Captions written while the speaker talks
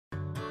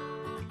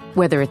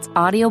Whether it's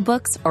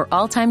audiobooks or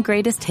all-time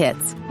greatest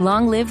hits,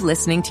 long live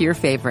listening to your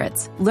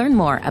favorites. Learn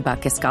more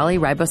about Kisqali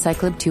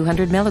Ribociclib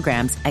 200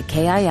 milligrams at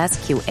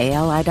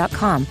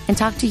KISQALI.com and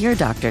talk to your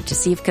doctor to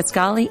see if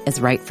Kisqali is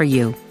right for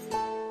you.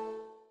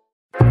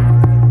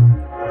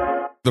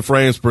 The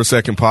Frames Per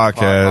Second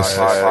podcast.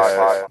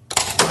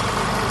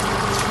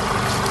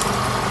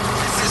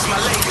 This is my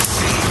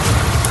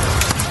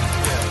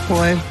legacy.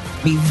 Boy,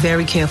 be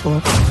very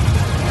careful.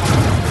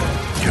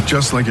 You're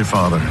just like your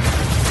father.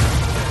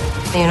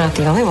 You're not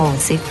the only one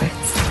with secrets.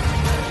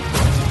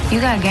 You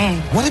got game.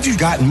 What have you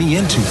gotten me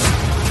into?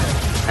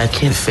 I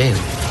can't fail.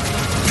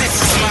 This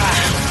is my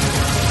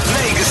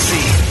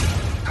legacy.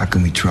 How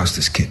can we trust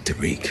this kid,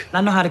 Tariq?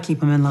 I know how to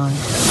keep him in line.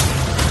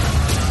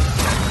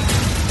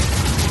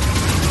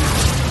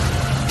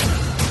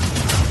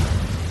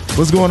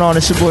 What's going on?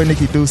 It's your boy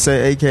Nikki Duce,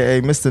 aka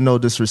Mr. No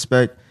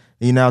Disrespect,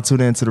 and you now tune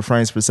in to the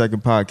Frames Per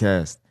Second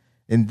podcast.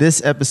 In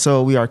this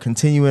episode, we are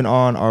continuing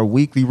on our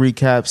weekly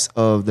recaps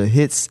of the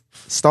hits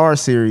Star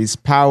series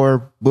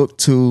Power, Book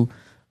 2,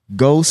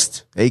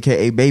 Ghost,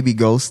 aka Baby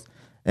Ghost.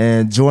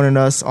 And joining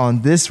us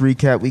on this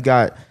recap, we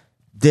got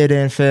Dead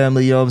End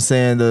Family, you know what I'm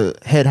saying, the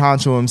head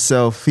honcho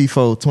himself,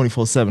 FIFO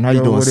 24/7. How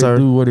you doing, sir?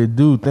 What it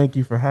do? Thank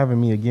you for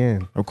having me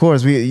again. Of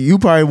course, you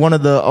probably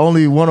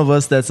only one of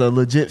us that's a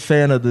legit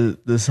fan of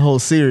this whole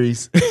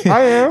series.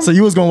 I am. So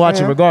you was gonna watch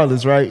it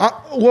regardless, right?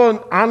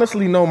 Well,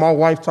 honestly, no. My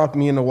wife talked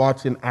me into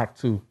watching Act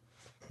 2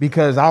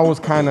 because I was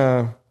kind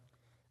of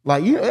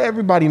like,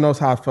 everybody knows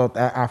how I felt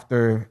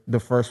after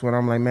the first one.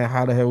 I'm like, man,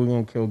 how the hell we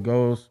gonna kill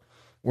Ghost?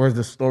 Where's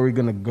the story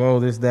gonna go?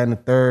 This, that, and the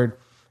third.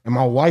 And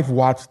my wife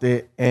watched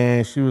it,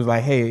 and she was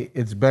like, hey,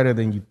 it's better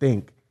than you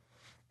think.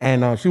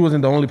 And she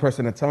wasn't the only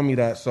person to tell me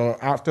that. So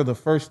after the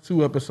first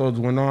 2 episodes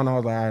went on, I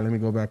was like, all right, let me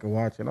go back and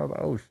watch it. And I was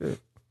like, oh,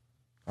 shit.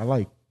 I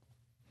like.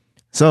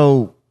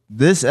 So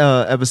this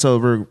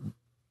episode, we're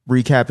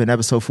recapping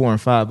episode 4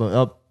 and 5.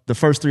 But the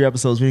first 3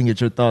 episodes, we didn't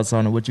get your thoughts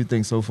on it. What you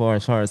think so far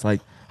as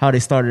like how they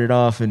started it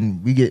off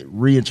and we get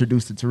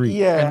reintroduced to Tariq.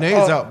 Yeah. And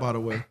Nae's out, by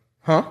the way.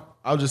 Huh?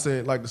 I would just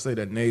like to say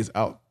that Nae's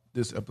out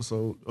this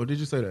episode. Or did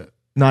you say that?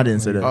 No, I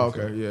didn't say that. Oh,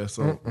 okay. Yeah,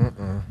 so.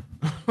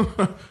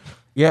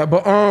 Yeah,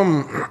 but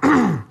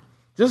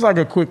just like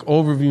a quick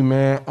overview,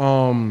 man.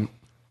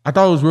 I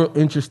thought it was real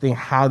interesting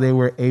how they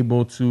were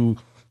able to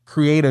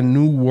create a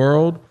new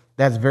world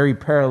that's very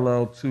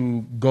parallel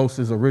to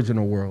Ghost's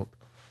original world.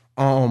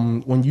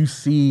 When you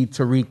see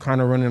Tariq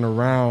kind of running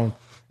around,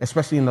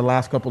 especially in the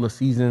last couple of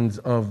seasons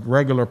of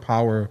regular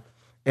Power,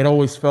 it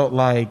always felt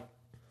like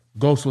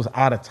Ghost was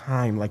out of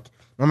time. Like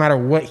no matter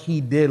what he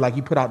did, like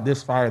he put out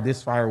this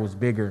fire was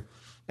bigger.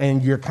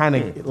 And you're kind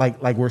of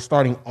like we're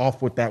starting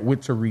off with that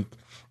with Tariq.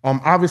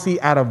 Obviously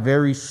at a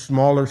very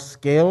smaller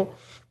scale,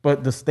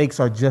 but the stakes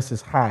are just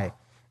as high.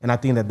 And I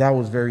think that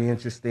was very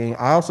interesting.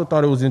 I also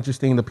thought it was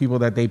interesting the people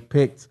that they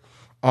picked,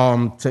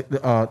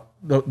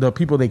 the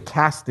people they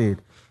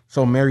casted.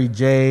 So Mary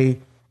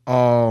J,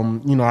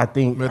 I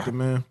think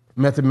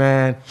Method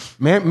Man.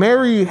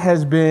 Mary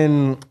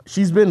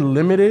she's been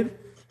limited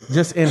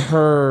just in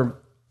her,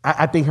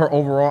 I think her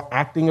overall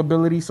acting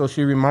ability. So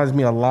she reminds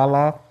me of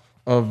Lala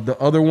of the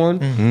other one.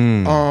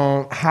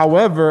 Mm-hmm.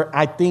 However,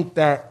 I think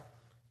that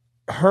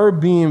her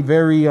being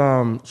very,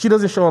 she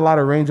doesn't show a lot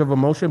of range of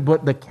emotion,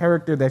 but the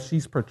character that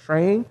she's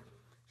portraying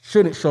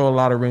shouldn't show a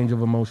lot of range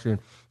of emotion.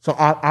 So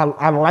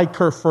I like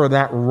her for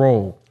that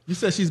role. You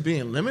said she's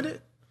being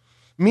limited?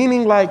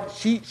 Meaning like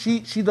she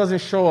doesn't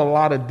show a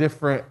lot of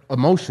different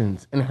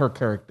emotions in her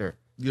character.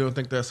 You don't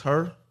think that's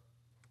her?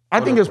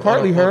 I think it's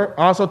partly her.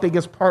 I also think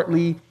it's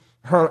partly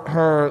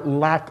her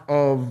lack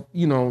of,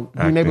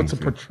 being able to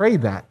portray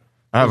that.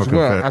 I have as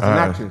an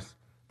actress.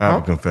 I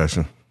have a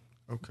confession.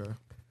 Okay.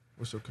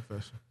 What's your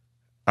confession?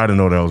 I didn't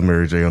know that was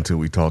Mary J until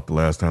we talked the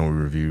last time we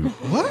reviewed.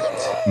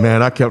 What?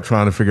 Man, I kept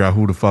trying to figure out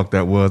who the fuck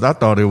that was. I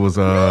thought it was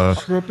Are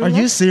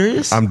you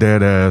serious? I'm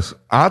dead ass.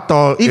 I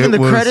thought even it the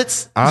was,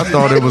 credits? I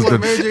thought it was the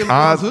Mary J.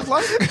 Looks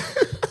like?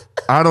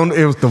 I don't.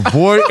 It was the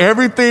voice.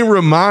 Everything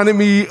reminded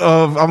me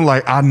of. I'm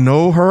like, I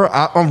know her.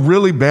 I'm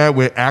really bad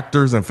with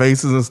actors and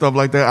faces and stuff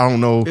like that. I don't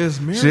know.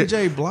 It's Mary shit.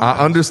 J. Blige. I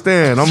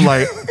understand. I'm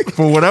like,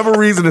 for whatever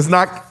reason, it's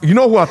not. You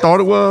know who I thought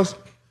it was?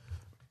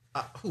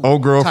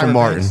 Old girl from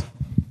Martin. Banks.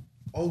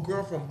 Old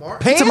girl from Martin.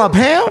 Pam? To my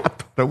Pam?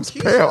 That was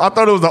Pam. I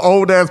thought it was the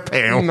old ass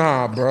Pam.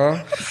 Nah, bro.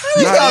 You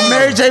thought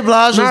Mary J.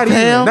 Blige was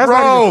Pam? That's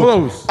not even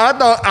close. I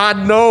thought I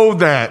know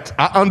that.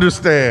 I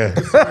understand.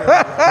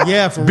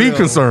 Yeah, for Be real.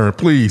 concerned,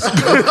 please.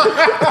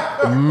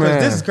 Man.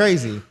 This is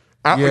crazy.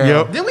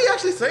 Yep. Did we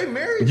actually say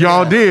Mary?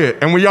 Y'all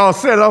did. And when y'all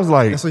said it, I was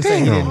like, That's what he said.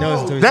 He didn't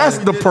know until he that's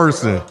said the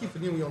person. I keep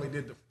forgetting we only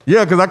did the.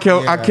 Yeah, because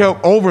I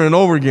kept over and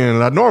over again.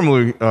 And I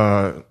normally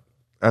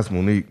ask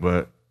Monique,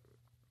 but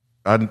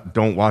I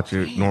don't watch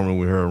it normally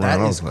with her around. That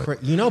I is was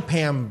like,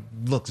 Pam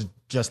looks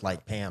just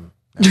like Pam.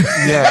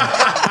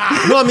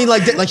 Yeah. No, I mean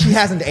like she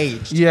hasn't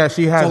aged. Yeah,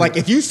 she has. So like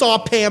if you saw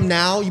Pam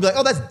now, you'd be like,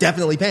 oh, that's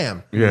definitely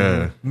Pam.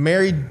 Yeah.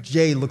 Mary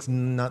J looks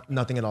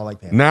nothing at all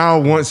like Pam. Now,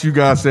 once you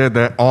guys said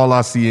that, all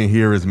I see and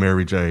hear is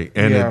Mary J.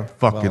 And Yeah. it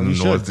fucking Well, you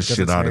should, annoys the because shit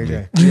it's out of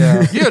Mary me. J.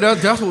 Yeah. Yeah,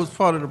 that's what's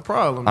part of the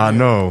problem. I man.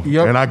 know.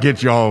 Yep. And I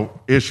get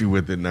y'all issue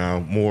with it now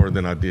more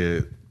than I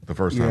did the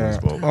first time we Yeah.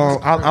 spoke.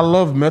 I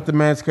love Method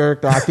Man's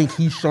character. I think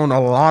he's shown a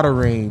lot of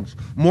range,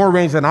 more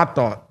range than I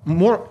thought.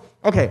 More.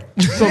 Okay,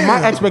 so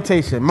my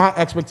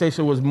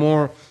expectation was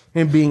more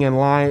him being in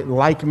line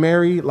like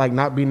Mary, like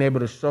not being able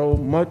to show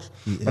much.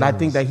 But I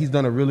think that he's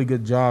done a really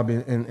good job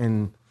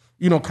in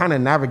kind of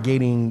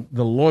navigating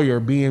the lawyer,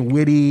 being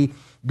witty,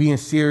 being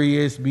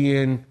serious,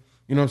 being,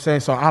 you know what I'm saying?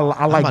 So I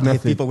I'm like about to hit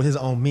Method. people with his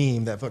own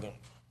meme that fucking.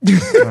 You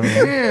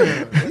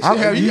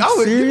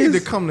need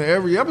to come to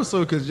every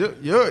episode because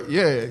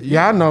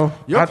Yeah, I know.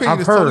 Your opinion I've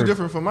is totally heard.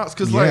 different from us.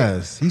 Because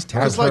Yes, he's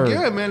terrible. It's like, heard.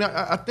 yeah, man.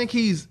 I think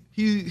he's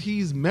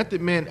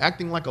Method Man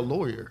acting like a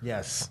lawyer.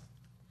 Yes.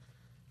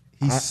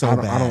 He's I so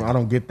don't- bad. I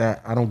don't get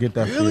that. I don't get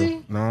that Really?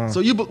 feel. Nah.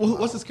 So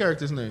what's his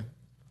character's name?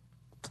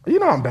 You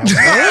know I'm bad with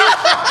names.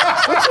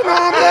 But you know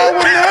I'm bad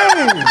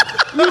with names.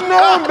 You know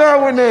I'm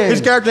bad with names.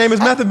 His character name is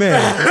Method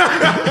Man.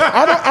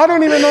 I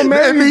don't even know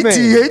Mary's name.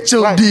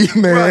 METHOD,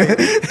 man.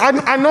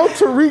 I know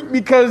Tariq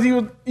because he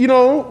was,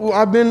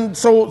 I've been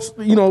so,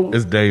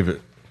 It's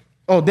David.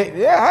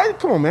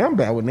 come on, man, I'm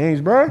bad with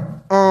names, bro.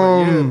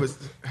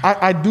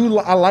 I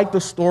like the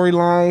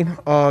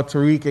storyline,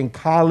 Tariq in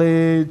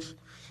college.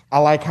 I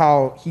like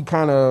how he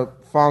kind of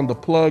found the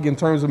plug in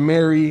terms of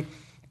Mary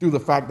through the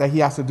fact that he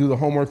has to do the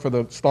homework for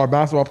the star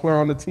basketball player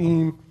on the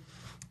team.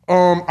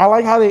 I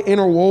like how they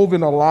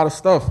interwoven a lot of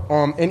stuff.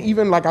 And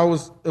even like I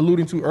was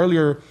alluding to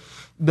earlier,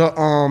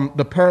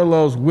 the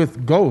parallels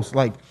with Ghost.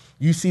 Like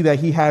you see that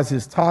he has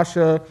his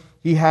Tasha,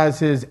 he has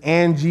his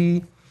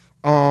Angie.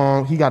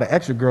 He got an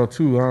extra girl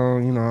too. I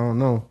don't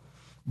know.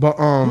 But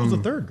Who's the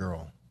third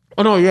girl?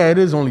 oh no, yeah, it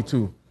is only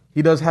two.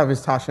 He does have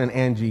his Tasha and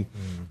Angie,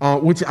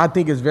 which I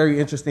think is very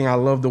interesting. I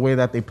love the way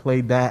that they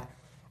played that.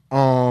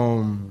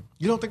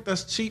 You don't think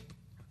that's cheap?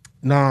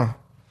 Nah,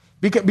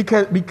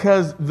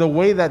 because the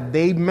way that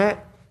they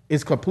met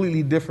is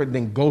completely different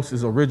than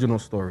Ghost's original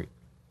story.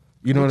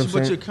 You know what I'm But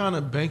saying? you're kind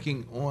of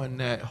banking on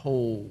that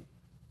whole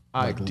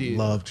idea.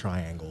 Love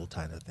triangle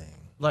kind of thing.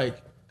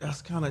 Like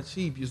that's kind of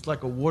cheap. It's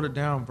like a watered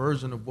down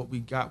version of what we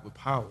got with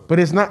Power. But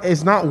it's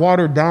not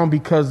watered down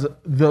because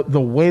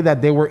the way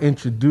that they were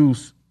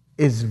introduced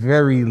is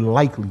very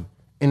likely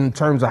in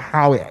terms of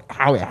how it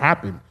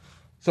happened.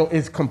 So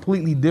it's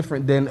completely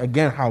different than,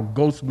 again, how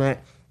Ghost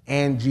met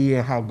Angie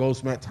and how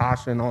Ghost met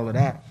Tasha and all of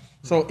that.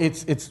 So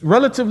it's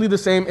relatively the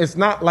same. It's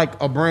not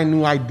like a brand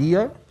new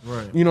idea.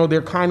 Right.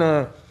 They're kind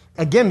of,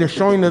 again, they're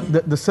showing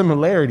the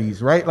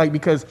similarities, right? Like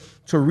because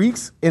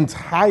Tariq's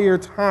entire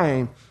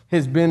time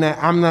has been that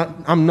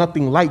I'm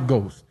nothing like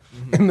Ghost.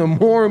 Mm-hmm. And the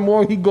more and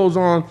more he goes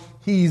on,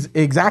 he's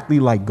exactly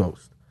like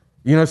Ghost.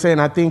 You know what I'm saying?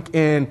 I think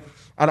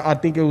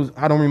it was,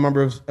 I don't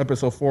remember if it was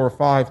episode 4 or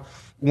 5,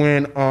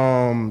 when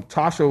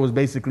Tasha was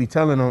basically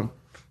telling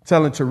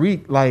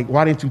Tariq, like,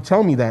 why didn't you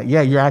tell me that?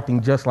 Yeah, you're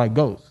acting just like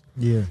Ghost.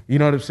 Yeah. You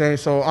know what I'm saying?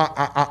 So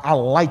I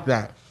like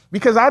that.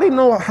 Because I didn't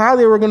know how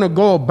they were going to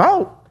go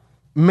about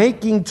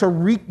making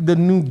Tariq the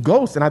new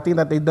Ghost. And I think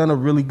that they've done a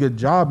really good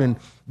job in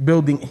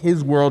building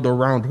his world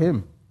around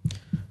him.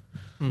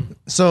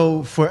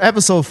 So for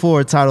episode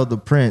 4 titled The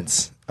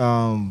Prince,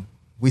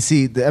 we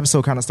see the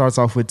episode kind of starts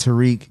off with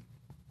Tariq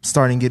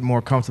starting to get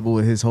more comfortable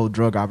with his whole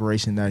drug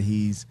operation that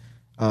he's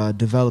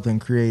developed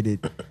and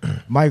created.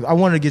 Mike, I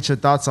wanted to get your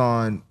thoughts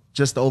on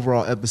just the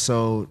overall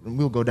episode, and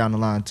we'll go down the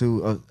line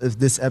too, of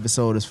this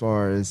episode as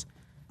far as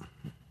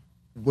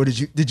what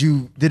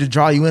did it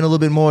draw you in a little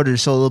bit more? Did it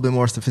show a little bit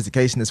more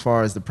sophistication as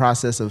far as the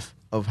process of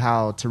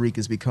how Tariq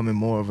is becoming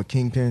more of a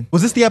kingpin?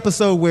 Was this the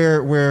episode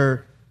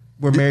where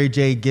Mary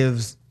J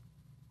gives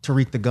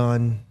Tariq the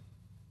gun?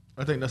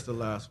 I think that's the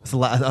last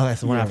one. It's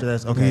that's the one after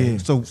this. Okay, Yeah.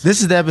 so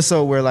This is the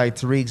episode where like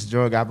Tariq's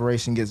drug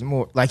operation gets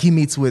more like he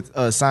meets with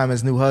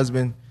Simon's new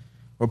husband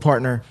or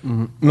partner.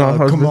 No,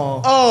 husband.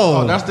 Kamal.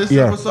 Oh, that's this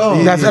Yeah.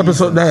 episode? That's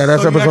episode. Yeah,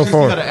 that's So you episode actually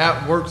 4. see how the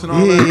app works and all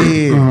Yeah, that? yeah,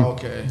 yeah. Oh,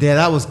 okay. yeah,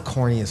 that was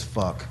corny as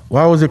fuck.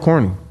 Why was it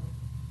corny?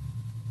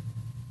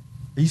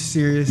 Are you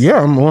serious?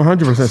 Yeah, I'm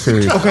 100%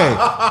 serious. Okay.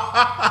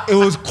 It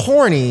was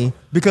corny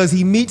because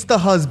he meets the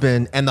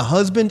husband and the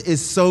husband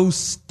is so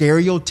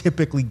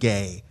stereotypically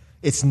gay.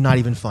 It's not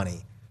even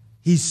funny.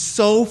 He's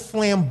so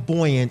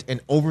flamboyant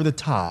and over the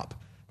top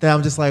that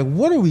I'm just like,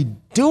 what are we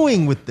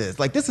doing with this?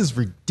 Like, this is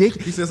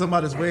ridiculous. He said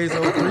somebody's ways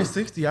over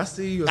 360. I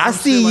see you. or I some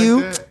see shit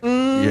you. Like that.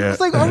 Yeah. It's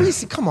like, are we,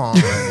 come on.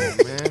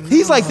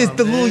 He's like this,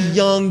 the little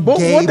young But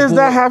gay what does boy.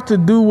 that have to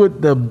do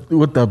with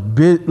the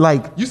bit?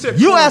 Like, You said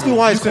You corny. asked me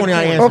why You it's said corny,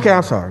 I answered. okay,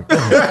 I'm sorry.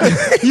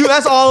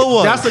 That's all it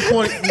was. That's a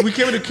corny.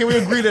 Can we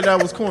agree that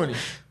that was corny?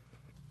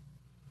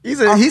 He's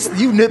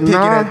you nitpicking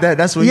Nah. at that.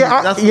 That's what. Yeah,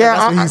 he, that's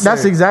what he that's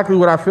said. exactly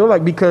what I feel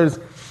like because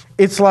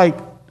it's like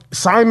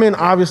Simon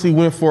obviously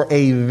went for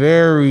a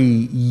very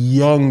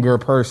younger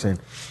person.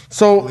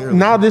 So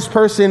now this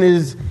person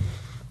is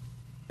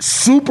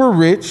super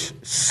rich,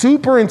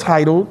 super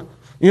entitled.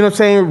 You know what I'm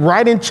saying?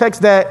 Writing checks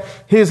that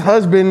his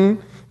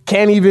husband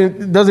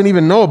doesn't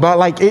even know about.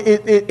 Like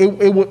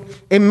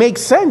it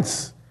makes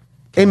sense.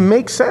 It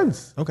makes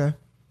sense. Okay.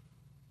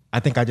 I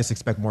think I just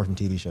expect more from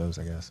TV shows,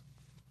 I guess.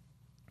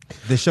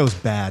 This show's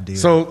bad, dude.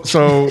 So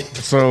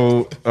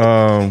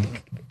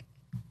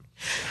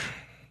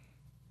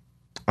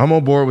I'm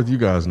on board with you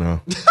guys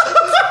now.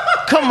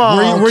 Come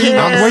on, were you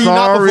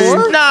not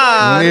before?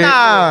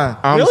 Nah.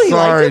 I'm Really?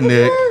 sorry, Like it?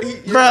 Nick.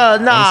 Bruh,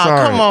 I'm nah,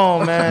 sorry. come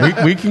on,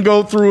 man. We can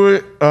go through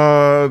it.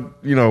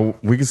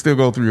 We can still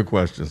go through your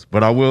questions.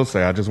 But I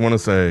just want to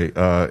say,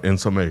 in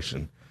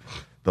summation,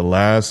 the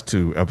last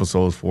two,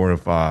 episodes 4 and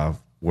 5,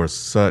 were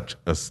such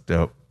a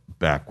step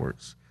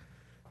backwards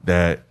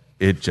that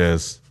it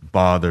just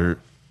bothered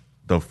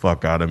the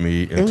fuck out of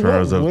me in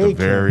terms of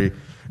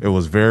it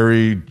was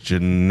very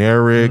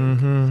generic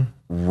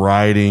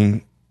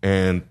writing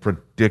and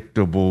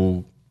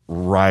predictable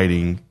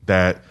writing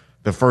that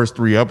the first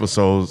 3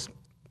 episodes,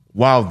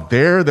 while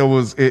there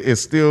was, it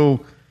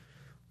still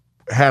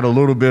had a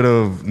little bit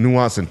of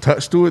nuance and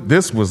touch to it.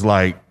 This was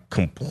like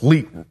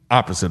complete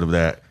opposite of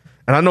that.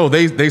 And I know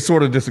they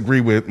sort of disagree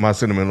with my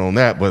sentiment on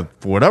that, but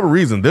for whatever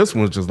reason, this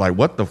one was just like,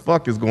 what the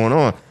fuck is going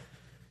on?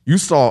 You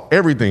saw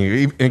everything.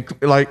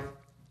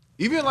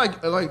 Even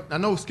like I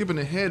know skipping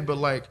ahead, but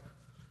like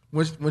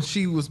when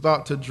she was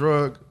about to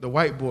drug the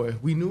white boy,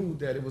 we knew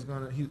that it was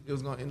gonna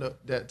end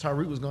up that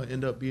Tariq was gonna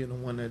end up being the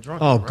one that drunk.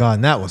 Oh, him, right? God,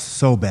 and that was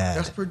so bad.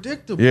 That's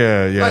predictable.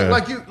 Yeah.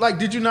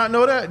 Did you not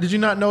know that? Did you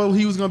not know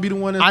he was gonna be the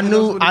one? That I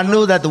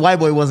knew that the white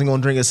boy wasn't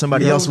gonna drink it.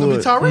 Somebody else it was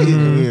would. gonna be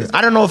Tariq. I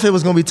don't know if it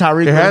was gonna be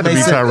Tariq. It had to be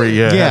Tariq.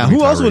 Yeah. Yeah,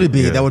 who else would it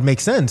be? Yeah. That would make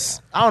sense.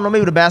 I don't know.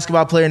 Maybe the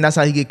basketball player, and that's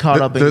how he get caught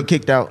up and get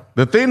kicked out.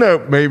 The thing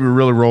that made me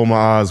really roll my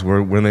eyes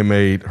were when they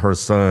made her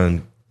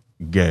son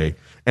gay.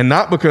 And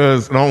not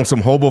because on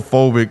some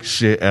homophobic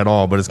shit at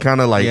all, but it's kind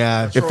of like,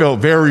 it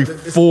felt very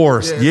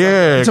forced.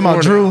 Yeah. You talking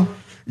about Drew?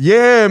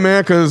 Yeah,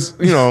 man, because,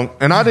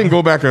 and I didn't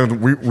go back and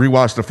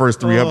rewatch the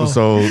first 3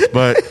 episodes,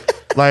 but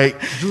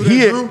like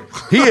he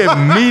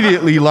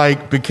immediately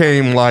like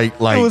became like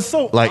It was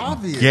so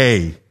obvious.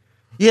 gay.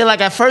 Yeah,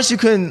 like at first you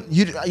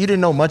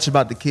didn't know much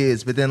about the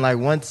kids, but then like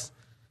once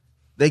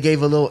they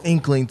gave a little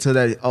inkling to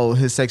that,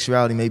 his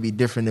sexuality may be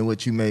different than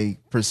what you may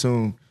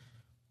presume,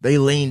 they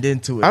leaned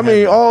into it. I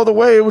mean, all the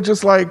way, it was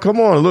just like,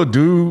 come on, a little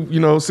dude,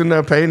 sitting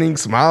there painting,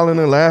 smiling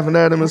and laughing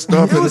at him and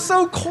stuff. It was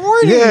so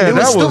corny. Yeah, it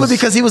was stupid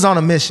because he was on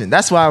a mission.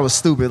 That's why it was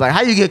stupid. Like,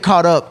 how you get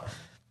caught up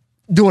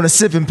doing a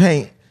sip and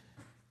paint?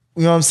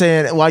 You know what I'm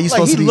saying? While you Like,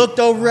 supposed he to be looked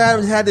over at him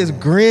and had this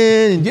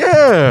grin. And,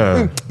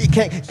 Yeah.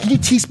 Can you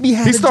teach me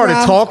how He to started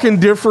drive? talking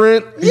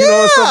different, and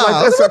stuff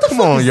like that. So, What the come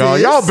fuck on, is y'all.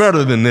 this? Y'all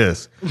better than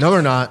this. No,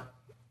 they're not.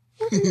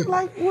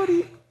 Like, what do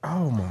you?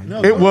 Oh my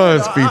God. It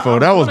was FIFO.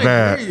 That was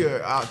bad.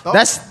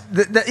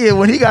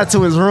 when he got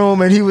to his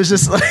room and he was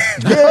just like,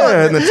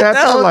 Yeah, and the tattoo,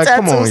 that whole like,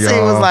 come tattoo on, scene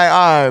y'all. was like,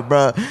 all right,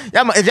 bro.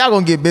 If y'all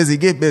gonna get busy,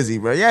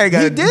 bro. Yeah, He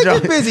did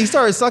get busy. He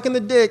started sucking the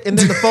dick, and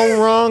then the phone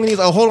rung, and he's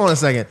like, hold on a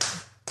second.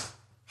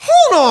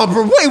 Hold on,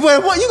 bro. Wait,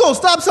 what? You gonna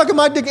stop sucking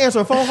my dick and answer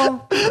a phone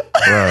call?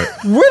 Right.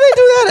 Where'd they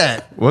do that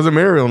at? Wasn't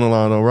Mary on the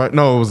line though, right?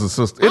 No, it was a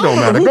sister. It don't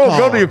remember matter. who Go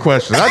called. to your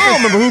questions. I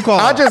don't remember who called.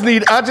 I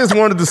just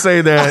wanted to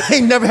say that. I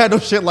ain't never had no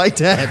shit like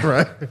that,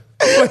 bro.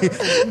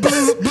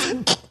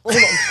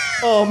 Wait.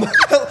 Hold on.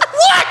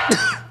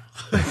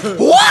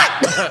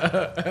 What?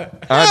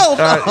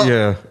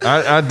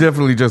 I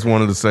definitely just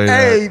wanted to say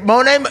Hey, that.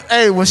 Monet.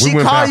 Hey, when she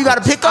went call, you gotta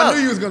backwards. pick up. I knew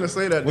you was gonna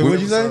say that. Wait,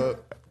 what'd you say?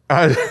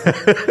 I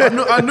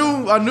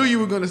knew you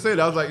were gonna say that.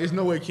 I was like, "There's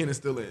no way Ken is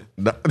still in.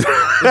 There's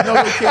no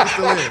way Ken is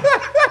still in."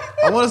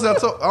 I want to say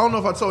I don't know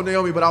if I told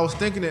Naomi, but I was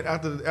thinking it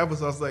after the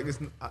episode. I was like,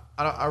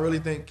 I really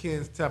think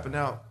Ken's tapping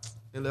out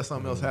unless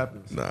something else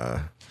happens. Nah.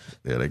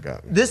 Yeah, they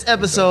got me. This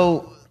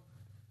episode,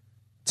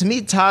 to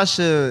me,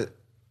 Tasha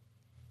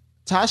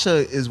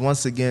is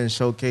once again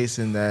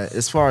showcasing that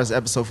as far as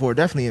episode 4,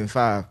 definitely in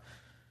 5,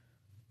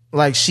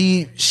 like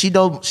she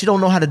don't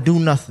know how to do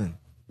nothing.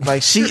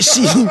 Like she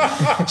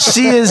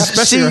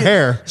Especially her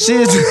hair. She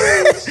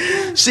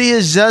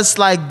is just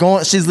like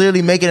going. She's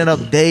literally making it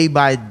up day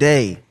by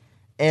day,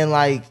 and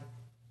like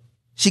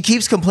she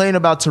keeps complaining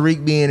about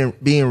Tariq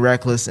being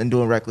reckless and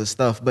doing reckless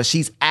stuff, but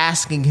she's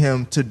asking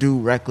him to do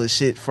reckless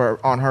shit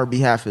on her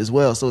behalf as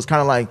well. So it's kind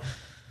of like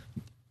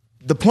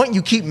the point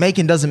you keep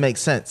making doesn't make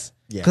sense.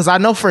 Yeah. Because I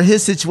know for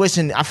his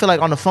situation, I feel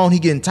like on the phone he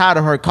getting tired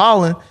of her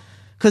calling,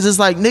 because it's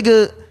like,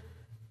 nigga,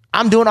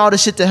 I'm doing all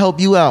this shit to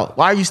help you out.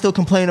 Why are you still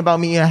complaining about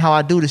me and how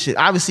I do this shit?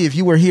 Obviously, if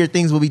you were here,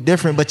 things would be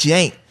different, but you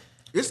ain't.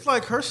 It's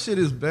like her shit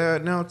is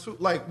bad now too.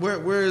 Like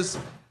whereas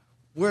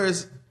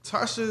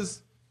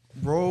Tasha's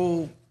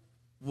role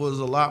was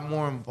a lot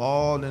more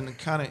involved and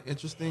kind of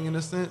interesting in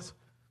a sense.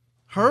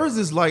 Hers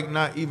is like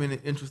not even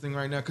interesting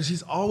right now because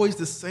she's always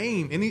the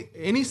same.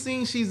 Any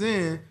scene she's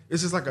in,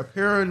 it's just like a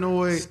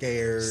paranoid,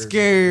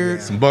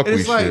 scared. Some buckwheat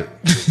It's like,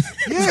 shit.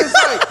 yeah, it's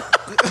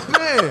like,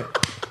 man.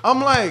 I'm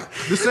like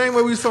the same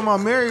way we was talking about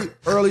Mary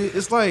earlier.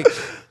 It's like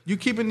you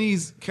keeping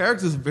these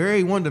characters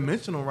very one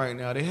dimensional right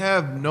now. They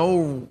have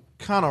no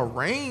kind of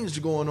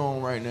range going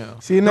on right now.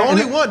 See,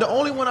 the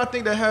only one I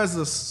think that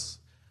has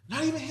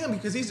not even him,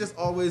 because he's just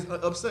always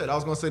upset. I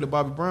was gonna say the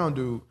Bobby Brown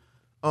dude,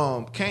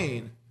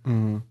 Kane.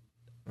 Mm-hmm.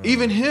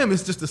 Even him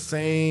is just the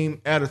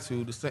same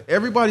attitude. The same.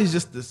 Everybody's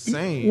just the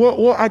same.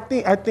 Well, I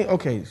think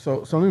okay.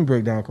 So let me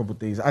break down a couple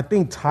things. I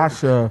think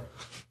Tasha,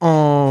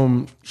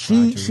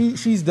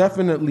 she's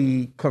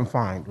definitely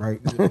confined, right,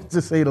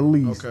 to say the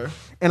least. Okay.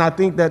 And I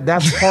think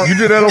that's part. You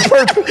did that on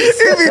purpose. He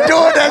be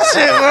doing that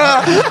shit,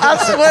 bro. I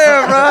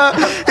swear, bro.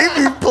 He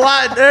be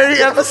plotting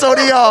every episode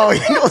of y'all. You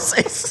know what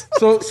I'm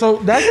saying? So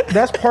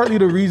that's partly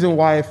the reason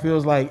why it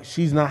feels like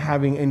she's not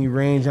having any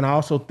range, and I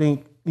also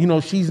think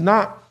she's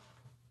not.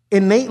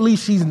 Innately,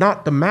 she's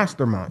not the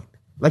mastermind.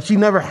 Like, she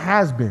never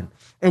has been.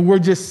 And we're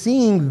just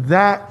seeing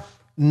that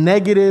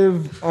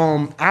negative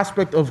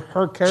aspect of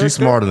her character. She's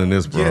smarter than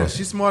this, bro. Yeah,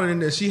 she's smarter than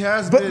this. She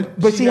has been.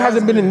 But she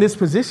hasn't been in this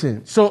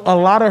position. So a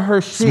lot of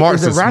her shit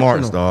is irrational.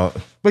 Smarts, dog.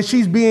 But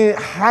she's being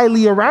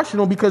highly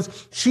irrational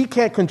because she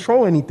can't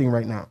control anything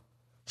right now.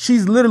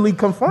 She's literally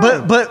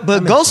confined.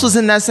 But Ghost was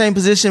in that same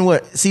position,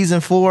 season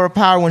 4 of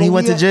Power when he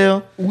went to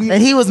jail?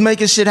 And he was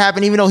making shit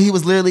happen even though he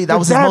was literally, that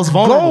was his most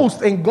vulnerable.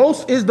 Ghost, and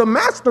Ghost is the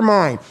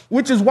mastermind,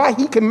 which is why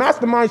he can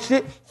mastermind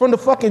shit from the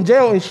fucking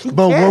jail and she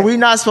But can't. were we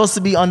not supposed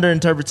to be under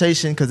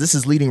interpretation, because this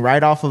is leading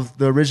right off of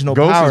the original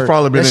Ghost Power, has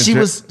probably been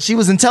that she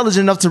was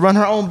intelligent enough to run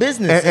her own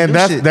business. And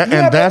that's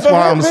but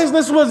why her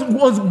business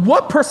was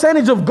what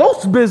percentage of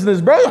Ghost's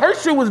business, bro? Her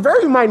shit was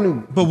very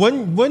minute. But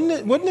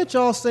wasn't it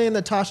y'all saying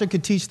that Tasha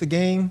could teach the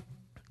game?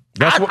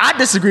 I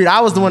disagreed.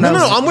 I was the one that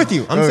No, I'm with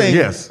you. I'm saying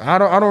yes. I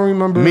don't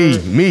remember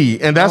me,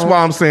 and that's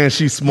why I'm saying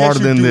she's smarter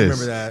yes, you than do this.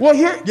 Remember that. Well,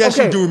 yes,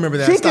 you do remember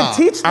that. She Stop.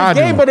 can teach the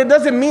game, but it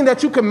doesn't mean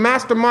that you can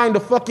mastermind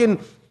the fucking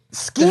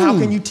scheme. Then how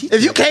can you teach?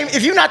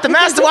 If you're not the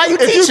master, why are you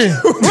teaching?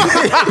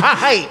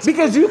 Right.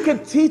 Because you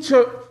could teach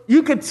her.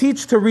 You could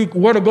teach Tariq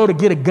where to go to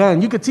get a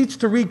gun. You could teach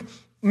Tariq.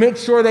 Make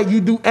sure that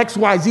you do X,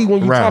 Y, Z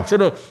when you talk to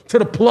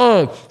the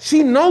plug.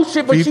 She knows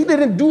shit, but she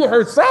didn't do it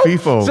herself,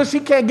 so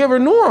she can't give her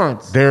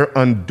nuance. They're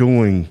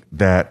undoing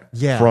that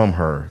from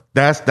her.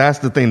 That's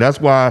the thing. That's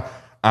why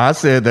I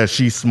said that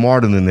she's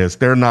smarter than this.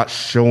 They're not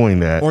showing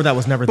that, or that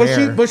was never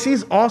there. But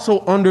she's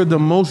also under the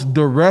most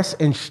duress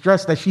and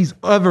stress that she's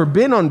ever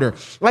been under.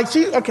 Like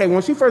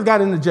when she first got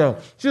into jail,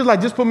 she was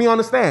like, "Just put me on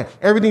the stand.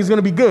 Everything's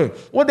gonna be good."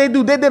 What they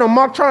do? They did a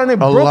mock trial and they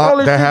broke all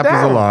this shit down. That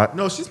happens a lot.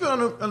 No, she's been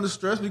under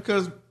stress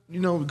because.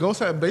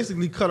 Ghost had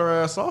basically cut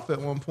her ass off at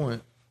one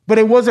point. But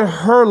it wasn't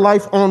her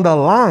life on the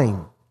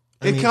line.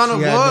 It kind of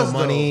was, no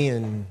money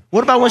and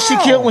what about when she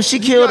killed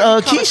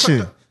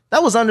Keisha?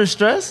 That was under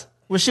stress.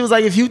 When she was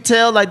like, if you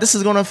tell, like, this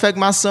is going to affect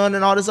my son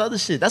and all this other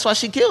shit. That's why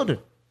she killed her.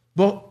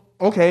 But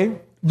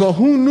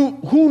who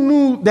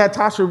knew that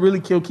Tasha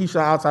really killed Keisha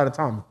outside of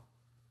Tommy?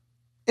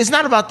 It's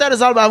not about that.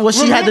 It's all about what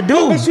she had to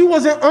do. But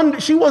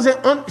she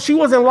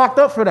wasn't locked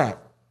up for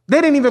that. They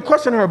didn't even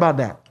question her about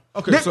that.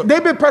 Okay,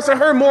 they've been pressing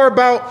her more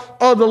about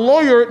the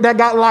lawyer that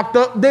got locked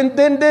up than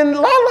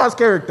Lala's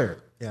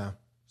character. Yeah.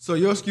 So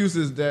your excuse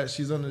is that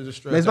she's under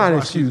distress. It's not an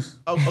excuse.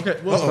 Oh,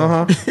 okay.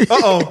 Well,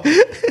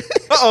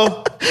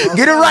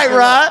 Get it right,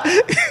 Rod.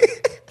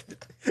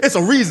 It's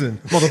a reason,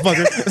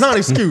 motherfucker. It's not an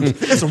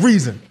excuse. It's a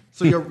reason.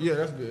 So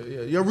that's good.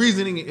 Yeah, your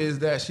reasoning is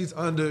that she's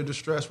under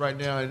distress right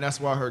now, and that's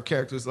why her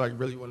character is like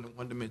really one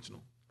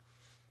dimensional.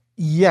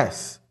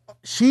 Yes,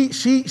 she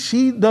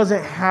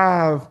doesn't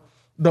have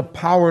the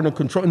power and the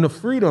control and the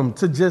freedom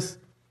to just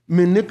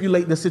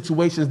manipulate the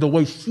situations the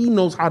way she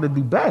knows how to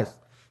do best.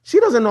 She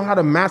doesn't know how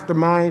to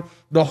mastermind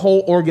the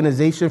whole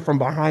organization from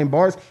behind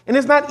bars. And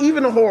it's not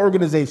even a whole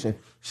organization.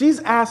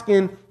 She's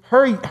asking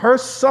her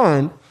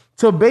son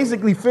to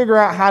basically figure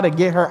out how to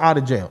get her out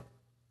of jail.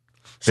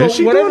 So is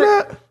she doing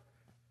that?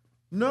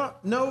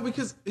 No,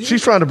 because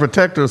she's trying to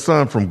protect her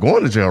son from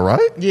going to jail, right?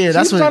 Yeah,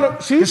 that's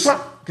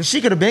because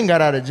she could have been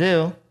got out of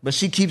jail, but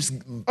she keeps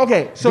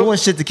doing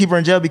shit to keep her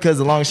in jail because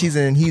as long as she's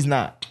in, he's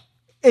not.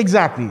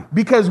 Exactly,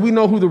 because we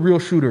know who the real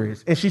shooter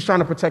is, and she's trying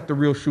to protect the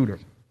real shooter.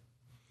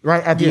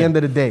 Right at the end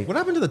of the day. What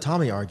happened to the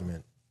Tommy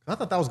argument? I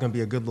thought that was going to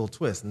be a good little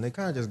twist, and they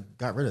kind of just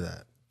got rid of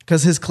that.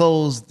 Because his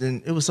clothes,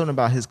 then it was something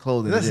about his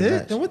clothing. That's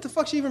it. Then what the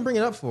fuck she even bring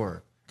it up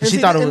for? She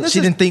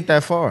didn't think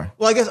that far.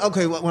 Well, I guess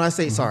when I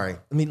say sorry,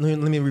 let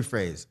me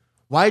rephrase.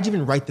 Why did you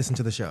even write this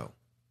into the show?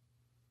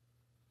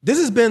 This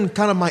has been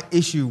kind of my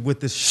issue with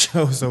this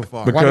show so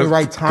far.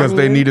 Because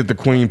they needed the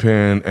Queen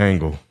Pen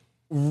angle.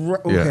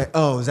 Okay. Yeah.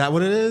 Oh, is that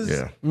what it is?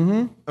 Yeah.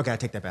 Mm-hmm. Okay, I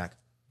take that back.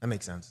 That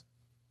makes sense.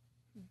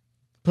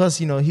 Plus,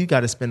 he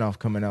got a spinoff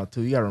coming out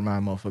too. You got to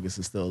remind motherfuckers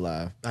it's still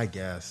alive. I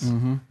guess.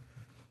 Mm-hmm.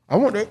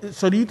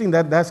 So do you think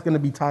that's going to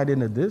be tied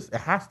into this? It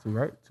has to,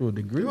 right? To a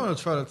degree. You want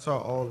to try to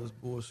talk all this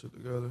bullshit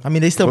together. I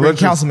mean, they still bring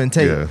Councilman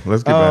Tate. Yeah,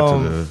 let's get back to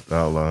the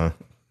outline.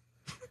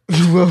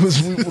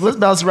 Let's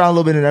bounce around a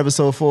little bit in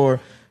episode 4.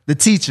 The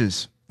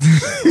teachers.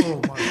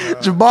 Oh my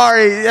God.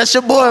 Jabari, that's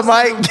your boy,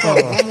 Mike.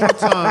 One more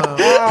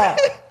time.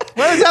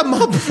 Where is that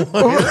my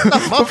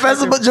boy?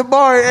 Professor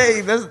Jabari,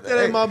 hey,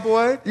 That ain't my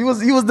boy. He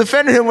was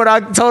defending him when I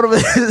told him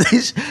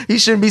he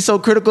shouldn't be so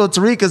critical of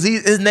Tariq because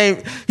his name,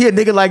 he a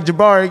nigga like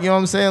Jabari, you know what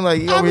I'm saying?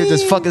 Like, he over here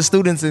just fucking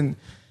students and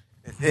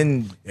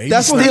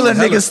That's what stealing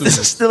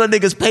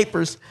niggas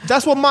papers.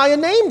 That's what Maya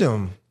named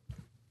him.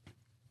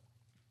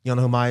 You don't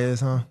know who Maya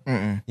is, huh?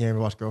 You ever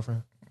watch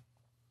Girlfriend?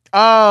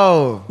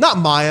 Oh. Not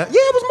Maya. Yeah,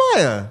 it was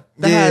Maya.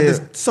 That had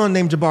this son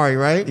named Jabari,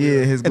 right?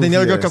 Yeah, his and then the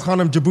other girl goofy kept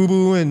calling him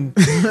Jaboo and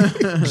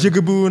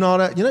Jigaboo and all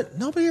that. You know,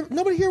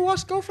 nobody here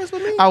watched Girlfriends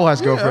with me? I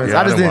watched Girlfriends.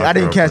 Yeah, I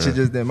didn't catch it Girlfriends.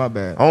 just then. My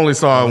bad. I only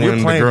saw it You're when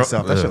the playing girl.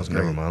 yourself. That show's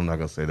never great. mind. I'm not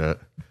gonna say that.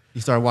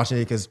 You started watching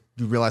it because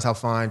you realized how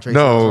fine Tracy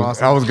No,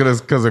 was. I was gonna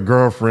because a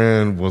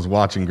girlfriend was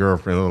watching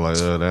Girlfriend. I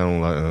was like, they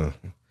don't like.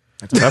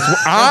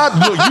 That's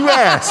what look, you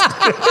asked.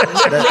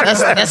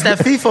 That's that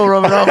FIFO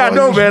rubbing off. I on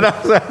know, you. man.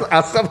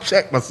 I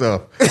self-checked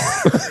myself.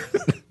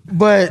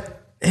 But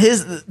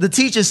the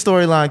teacher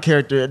storyline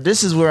character,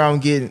 this is where I'm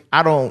getting.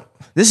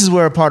 This is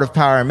where a part of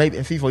power, and maybe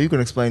FIFO, you can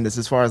explain this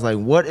as far as like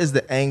what is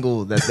the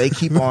angle that they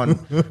keep on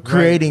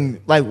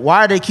creating? Like,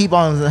 why do they keep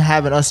on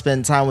having us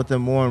spend time with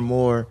them more and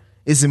more?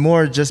 Is it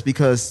more just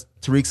because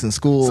Tariq's in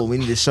school? We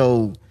need to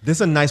show. This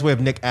is a nice way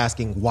of Nick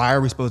asking, why are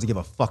we supposed to give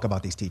a fuck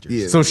about these teachers?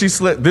 Yeah. So she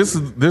slept. This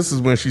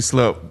is when she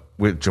slept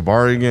with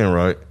Jabari again,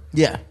 right?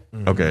 Yeah.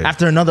 Okay.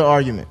 After another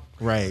argument,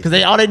 Right.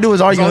 because all they do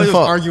is argue and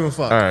fuck. Argue and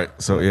fuck. All right.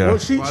 So yeah. Well,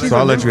 she's so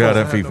I'll a let you have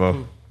nympho. that,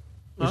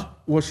 FIFO.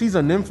 Well, she's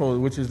a nympho,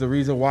 which is the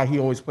reason why he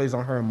always plays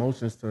on her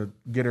emotions to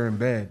get her in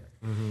bed.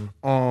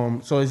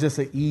 So it's just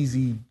an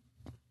easy,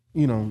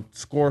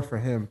 score for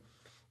him.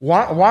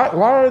 Why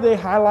are they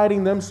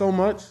highlighting them so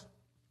much?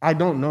 I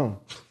don't know.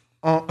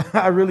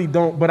 I really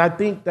don't. But I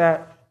think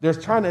that they're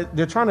trying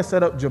to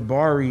set up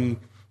Jabari.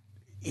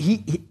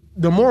 He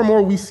the more and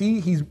more we see,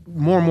 he's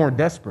more and more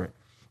desperate.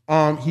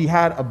 He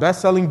had a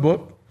best-selling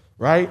book,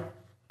 right?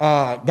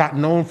 Got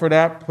known for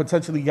that.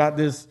 Potentially got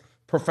this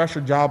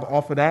professor job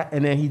off of that,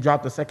 and then he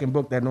dropped a second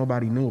book that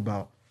nobody knew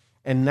about.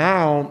 And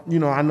now,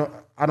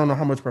 I don't know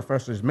how much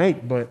professors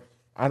make, but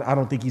I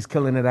don't think he's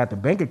killing it at the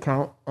bank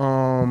account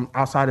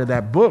outside of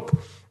that book.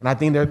 And I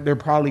think they're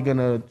probably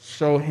gonna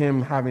show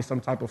him having some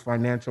type of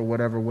financial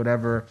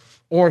whatever,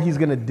 or he's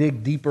gonna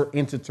dig deeper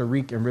into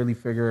Tariq and really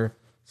figure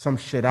some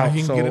shit out. he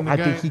can So get in the I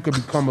think game. he could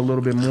become a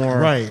little bit more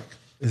Right.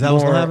 Is that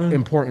what's more gonna happen?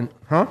 important,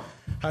 huh?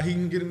 How he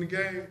can get in the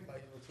game?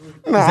 Like,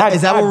 No,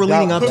 Is that what we're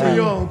leading up doubt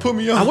to? that. put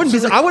me on. I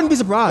wouldn't be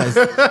surprised.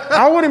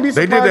 I wouldn't be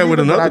They surprised. did that with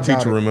either, but I another doubt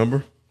teacher. it.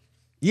 Remember?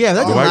 Yeah,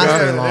 that didn't white last guy?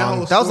 very That long.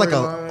 whole That was like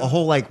storyline. a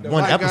whole like one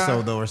white guy.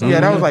 episode though or something.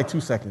 Yeah, that was like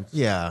 2 seconds.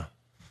 Yeah.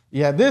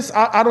 Yeah, this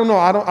I don't know.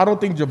 I don't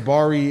think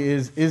Jabari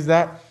is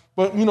that.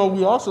 But we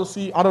also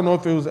see. I don't know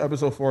if it was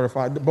episode 4 or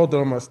 5. Both of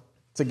them are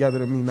together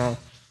to me now.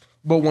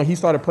 But when he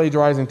started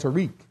plagiarizing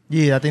Tariq,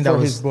 Yeah, I think that for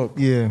was his book.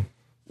 Yeah,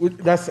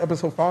 That's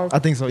episode 5. I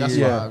think so. That's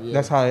Yeah. five. Yeah.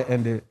 That's how it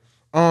ended.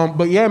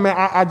 But yeah, man,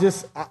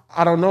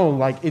 I don't know.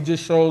 Like it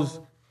just shows.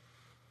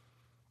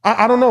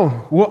 I don't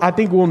know. Well, I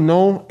think we'll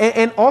know.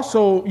 And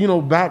also,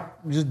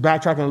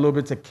 backtracking a little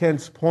bit to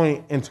Kent's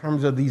point in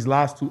terms of these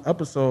last 2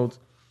 episodes.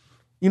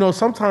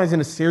 Sometimes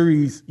in a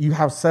series you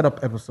have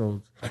setup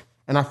episodes,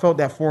 and I felt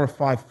that 4 and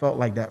 5 felt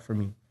like that for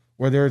me,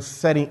 where they're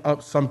setting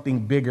up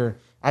something bigger.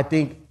 I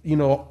think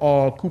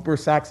Cooper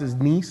Sax's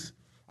niece.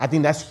 I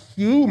think that's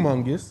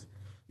humongous.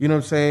 You know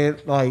what I'm saying?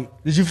 Like,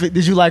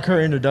 Did you like her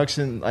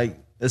introduction? Like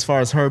as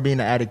far as her being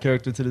an added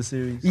character to the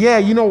series? yeah,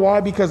 you know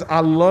why? Because I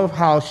love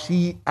how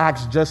she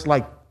acts just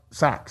like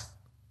Sax.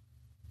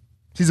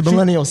 She's a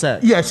millennial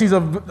Sax. Yeah, she's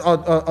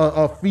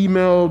a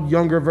female,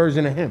 younger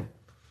version of him.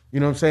 You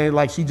know what I'm saying?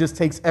 Like she just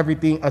takes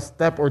everything a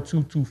step or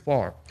two too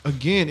far.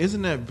 Again,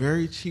 isn't that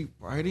very cheap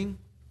writing?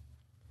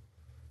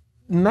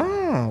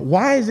 Nah,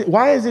 why is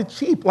it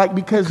cheap? Like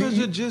because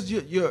you're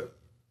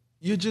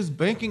just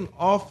banking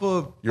off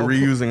of You're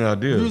reusing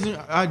ideas. using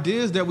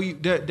ideas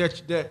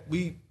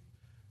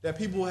that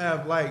people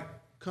have like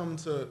come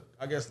to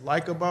I guess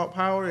like about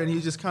power, and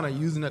he's just kind of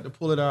using that to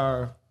pull at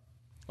our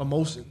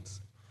emotions.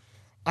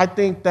 I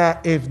think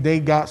that if they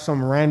got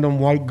some random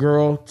white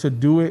girl to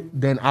do it,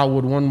 then I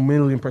would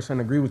 1,000,000%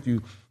 agree with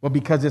you. But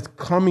because it's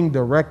coming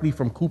directly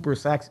from Cooper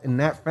Sax and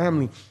that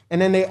family, and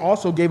then they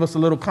also gave us a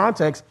little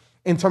context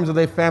in terms of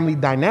their family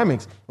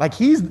dynamics. Like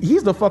he's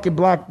the fucking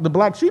the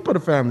black sheep of the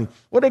family.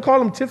 What they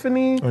call him,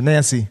 Tiffany Or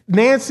Nancy?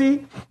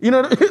 Nancy.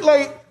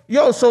 Like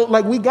so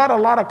like we got a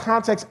lot of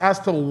context as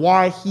to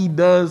why he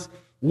does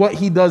what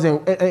he does and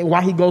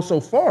why he goes so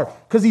far.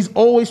 Because he's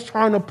always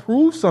trying to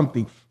prove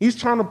something. He's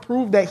trying to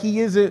prove that he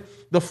isn't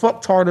the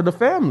fucktard of the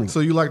family.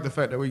 So you like the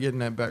fact that we're getting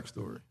that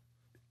backstory?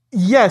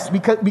 Yes,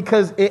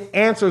 because it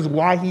answers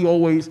why he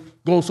always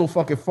goes so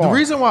fucking far. The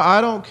reason why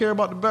I don't care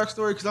about the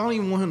backstory because I don't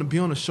even want him to be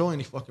on the show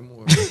any fucking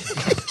more.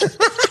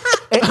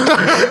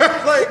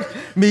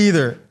 like Me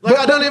either.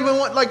 I don't even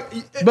want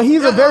But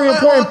he's a very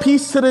important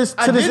piece to this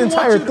didn't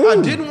entire want you, thing.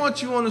 I didn't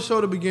want you on the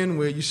show to begin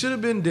with. You should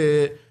have been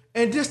dead.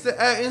 And just to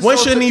add insult When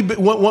should to- he?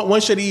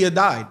 When should he have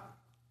died?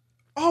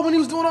 Oh, when he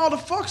was doing all the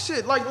fuck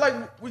shit, like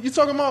you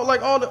talking about,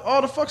 like all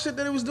the fuck shit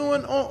that he was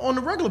doing on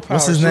the regular power.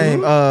 What's his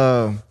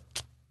show. name?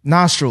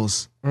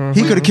 nostrils.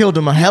 He could have killed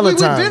him a hell of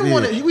time.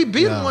 We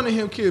didn't want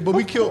him killed, but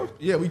we killed.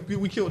 Yeah,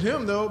 we killed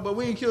him though, but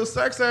we didn't kill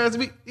Sax ass.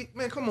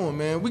 Man, come on,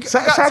 man.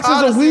 Sax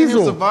is a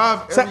weasel.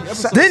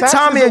 Didn't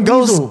Tommy and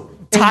Ghost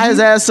tie his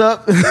ass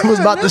up? Was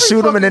about to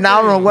shoot him, and then I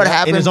don't know what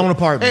happened in his own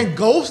apartment. And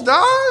Ghost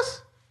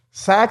dies.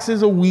 Sax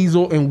is a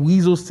weasel, and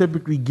weasels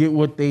typically get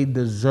what they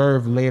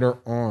deserve later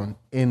on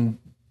in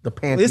the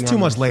pantheon. It's too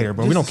much later,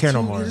 bro. We don't care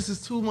no more. This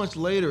is too much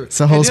later. It's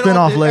a whole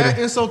spinoff later. Add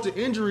insult to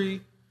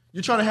injury.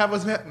 You're trying to have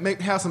us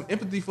have some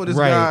empathy for this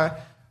guy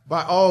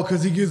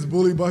because he gets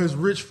bullied by his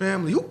rich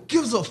family. Who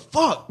gives a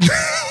fuck?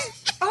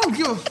 I don't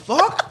give a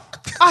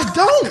fuck. I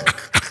don't.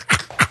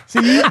 See,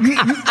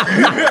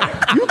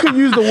 you can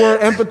use the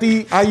word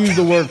empathy. I use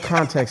the word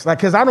context,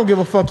 because I don't give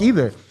a fuck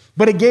either.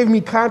 But it gave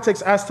me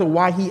context as to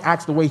why he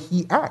acts the way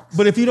he acts.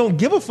 But if you don't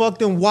give a fuck,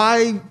 then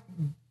why?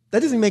 That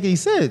doesn't make any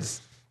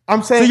sense.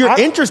 I'm saying so you're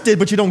interested,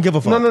 but you don't give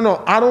a fuck.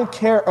 No. I don't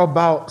care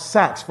about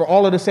Sax for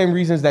all of the same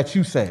reasons that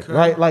you said,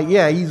 right? Like,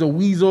 yeah, he's a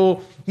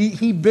weasel.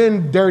 He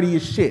been dirty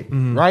as shit,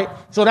 right?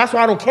 So that's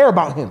why I don't care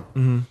about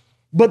him.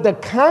 But the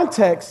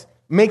context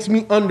makes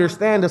me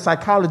understand the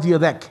psychology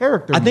of that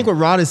character. I think what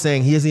Rod is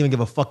saying, he doesn't even give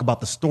a fuck about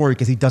the story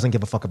because he doesn't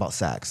give a fuck about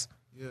Sax.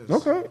 Yes.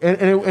 Okay,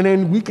 and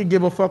then we could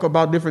give a fuck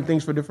about different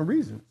things for different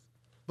reasons.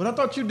 But I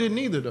thought you didn't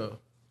either, though.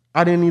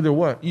 I didn't either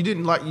what? You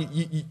didn't like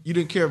you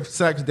didn't care if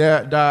Sax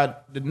dad died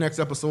the next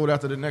episode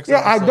after the next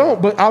episode. Yeah, I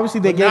don't, but obviously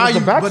they gave us the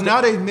backstory. But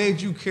now they've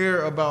made you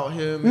care about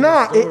him.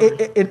 Nah,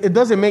 it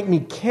doesn't make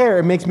me care.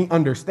 It makes me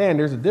understand.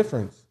 There's a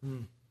difference.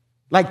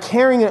 Like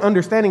caring and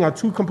understanding are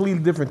two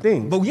completely different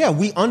things. But yeah,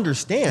 we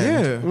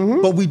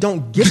understand, but we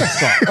don't give a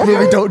fuck.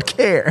 We don't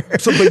care.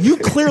 So, but you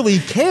clearly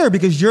care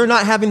because you're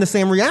not having the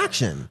same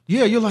reaction.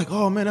 Yeah, you're like,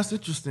 oh man, that's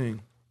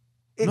interesting.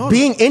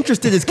 Being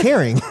interested is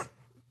caring.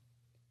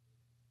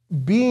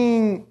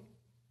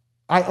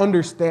 I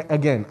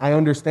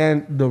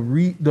understand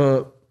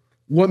the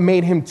what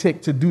made him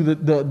tick to do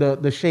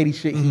the shady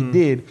shit he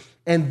did.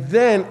 And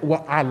then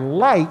what I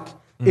like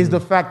is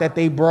the fact that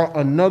they brought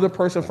another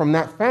person from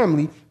that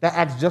family that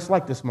acts just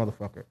like this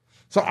motherfucker.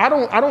 So I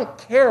don't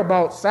care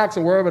about Sax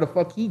and wherever the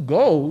fuck he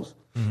goes.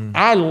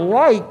 I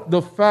like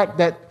the fact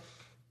that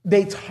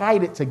they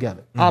tied it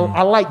together.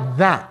 I like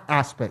that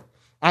aspect.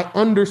 I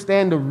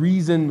understand the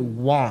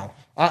reason why.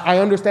 I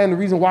understand the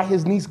reason why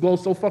his niece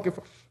goes so fucking...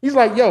 He's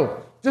like,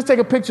 yo, just take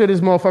a picture of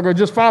this motherfucker,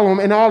 just follow him,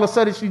 and all of a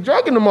sudden she's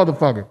drugging the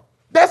motherfucker.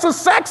 That's a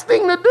Sax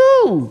thing to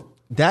do.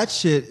 That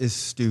shit is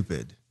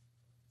stupid.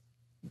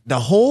 The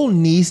whole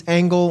niece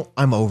angle,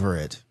 I'm over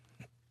it.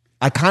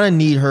 I kind of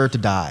need her to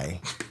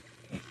die.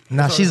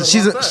 Nah,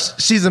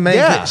 she's a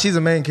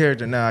main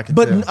character now. I can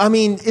tell. I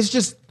mean, it's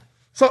just...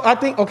 So I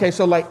think, okay,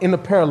 so like in the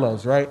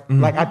parallels, right?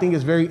 Like I think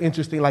it's very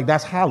interesting. Like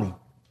that's Holly.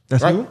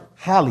 That's right? who?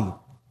 Holly.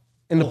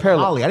 In the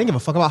parallel. Holly. I didn't give a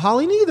fuck about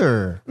Holly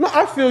neither. No,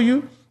 I feel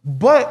you.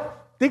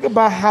 But think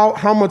about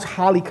how much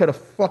Holly could have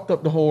fucked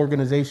up the whole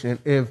organization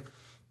if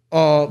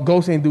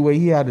Ghost ain't do what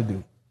he had to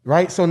do.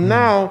 Right? So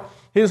now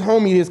his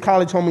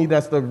college homie,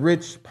 that's the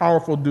rich,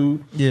 powerful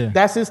dude. Yeah.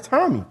 That's his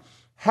Tommy.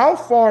 How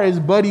far is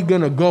Buddy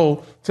gonna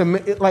go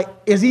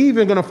is he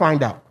even gonna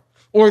find out?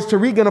 Or is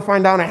Tariq gonna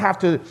find out and have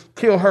to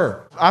kill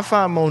her? I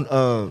find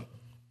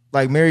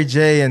like Mary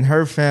J and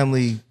her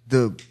family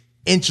the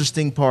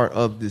interesting part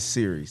of this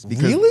series.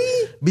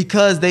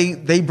 Because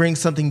they bring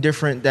something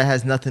different that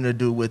has nothing to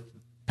do with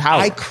power.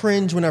 I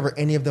cringe whenever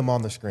any of them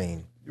on the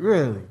screen.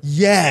 Really?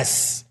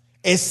 Yes.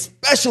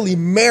 Especially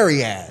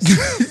Mary ass.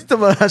 Talking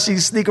about how she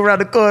sneak around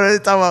the corner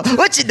and talking about,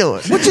 what you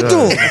doing? What you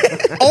doing?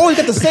 Always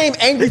got the same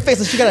angry face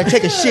and she gotta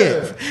take a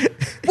shit.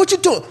 What you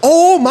doing?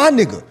 Oh, my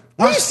nigga.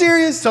 Are you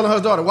serious? Telling her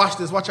daughter, watch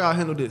this, watch how I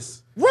handle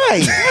this.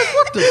 Right.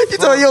 What the You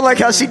told you like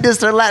how she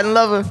dissed her Latin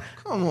lover?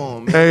 Come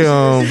on, man. Hey,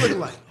 She looking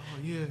like, oh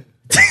yeah.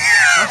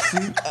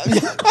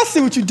 I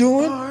see what you're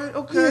doing. All right,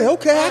 okay. Yeah,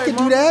 okay, All I right, can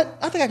mama. do that.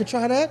 I think I can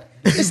try that.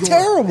 It's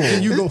terrible.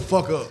 And you go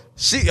fuck up.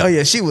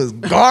 She was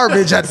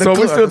garbage at the so club.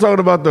 we're still talking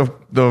about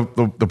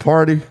the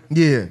party.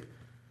 Yeah.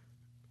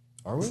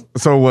 Are we?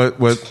 So what?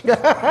 Well, Yeah,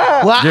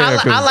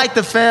 I like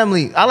the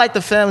family. I like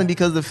the family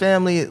because the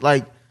family,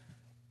 like,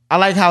 I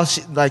like how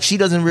she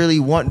doesn't really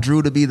want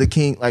Drew to be the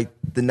king, like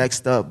the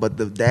next up, but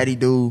the daddy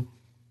do.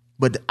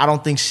 But I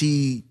don't think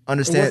she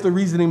understands. What's the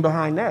reasoning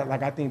behind that?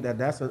 Like, I think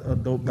that's a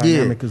dope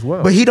dynamic as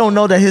well. But he don't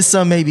know that his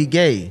son may be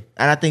gay,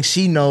 and I think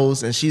she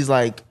knows, and she's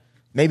like,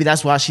 maybe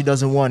that's why she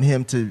doesn't want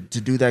him to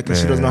do that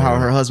because she doesn't know how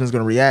her husband's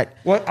gonna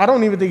react. Well, I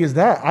don't even think it's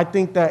that. I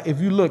think that if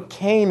you look,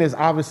 Kane is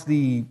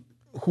obviously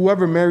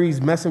whoever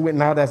Mary's messing with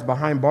now that's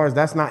behind bars.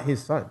 That's not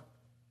his son.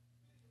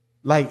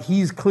 Like,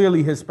 he's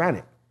clearly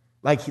Hispanic.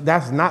 Like,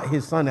 that's not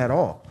his son at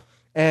all.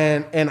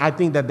 And I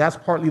think that's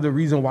partly the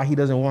reason why he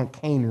doesn't want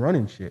Kane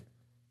running shit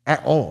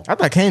at all. I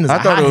thought Kane was. I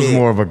thought it was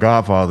more of a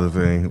Godfather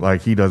thing.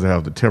 Like, he doesn't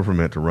have the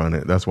temperament to run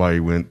it. That's why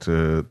he went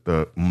to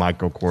the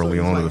Michael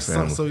Corleone of the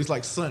family. So he's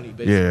like Sonny,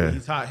 basically. Yeah.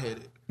 He's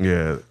hot-headed.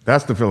 Yeah,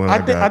 that's the feeling I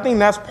got. I think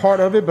that's part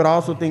of it, but I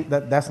also think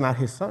that's not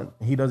his son.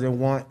 He doesn't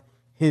want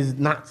his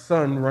not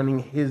son running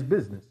his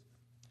business.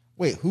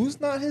 Wait, who's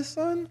not his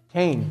son?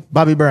 Kane.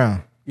 Bobby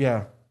Brown.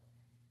 Yeah.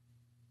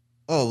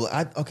 Oh,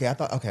 I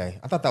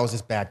thought that was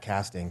just bad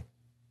casting.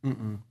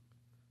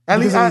 At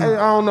least I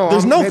don't know.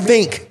 There's no Maybe-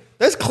 Fink.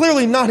 That's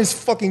clearly not his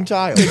fucking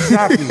child.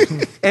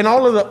 Exactly. And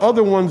all of the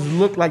other ones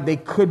look like they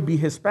could be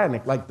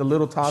Hispanic, like the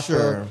little Tasha,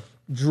 Sure.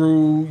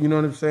 Drew. You know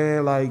what I'm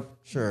saying? Like,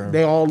 Sure.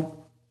 they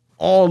all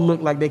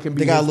look like they can be.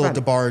 They got a Hispanic.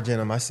 little DeBarge in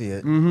them. I see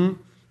it.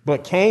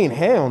 But Kane,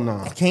 hell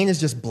no. Kane is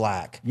just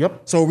black.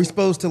 Yep. So are we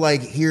supposed to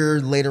like hear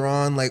later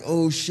on, like,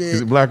 oh shit? Is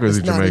he black or is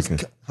it's he not his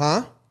Jamaican?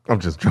 Huh? I'm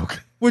just joking.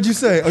 What'd you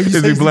say? Oh, you Is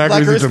said he he's black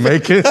or is he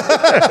Jamaican?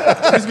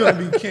 He's gonna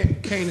be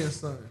Kanan's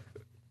son.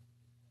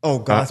 Oh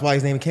God, that's why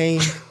he's named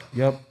Kane.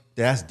 Yep.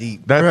 That's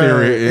deep. That Bruh,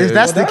 theory if is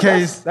that's the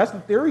case, That's the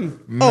theory.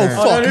 Oh that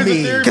fuck is a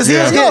me. theory. because he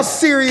Yeah. was Y'all getting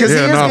serious? Because he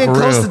Yeah, was nah, getting for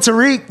close real. to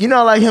Tariq. You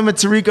know, like him and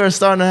Tariq are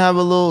starting to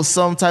have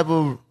some type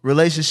of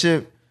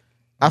relationship.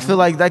 I feel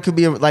like that could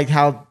be like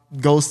how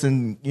Ghost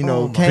and Kane.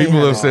 people had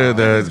have it. said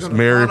He's that gonna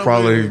Mary find a way to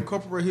probably.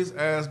 incorporate his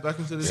ass back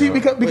into the See,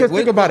 because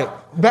think about it.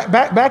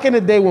 Back in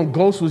the day when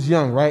Ghost was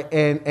young, right?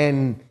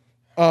 And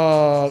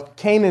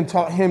Kanan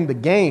taught him the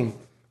game.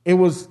 It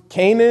was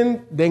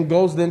Kanan, then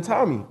Ghost, then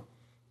Tommy.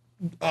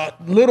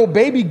 Little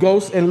baby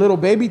Ghost and little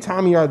baby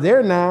Tommy are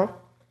there now.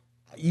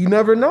 You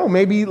never know.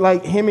 Maybe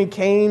like him and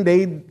Kane,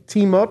 they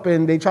team up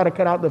and they try to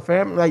cut out the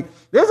family. Like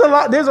there's a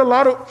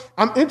lot of.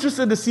 I'm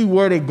interested to see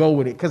where they go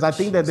with it because I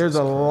think that there's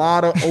a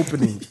lot of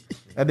openings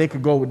that they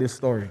could go with this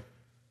story.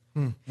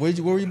 What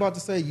were you about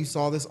to say? You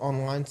saw this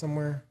online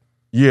somewhere?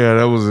 Yeah,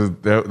 that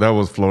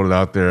was floated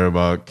out there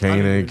about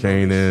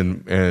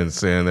Kanan and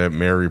saying that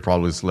Mary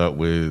probably slept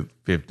with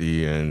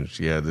 50 and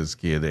she had this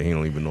kid that he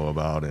don't even know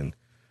about and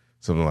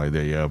something like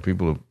that. Yeah,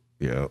 people.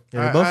 Yeah,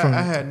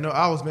 I had no.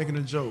 I was making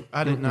a joke.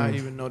 I did not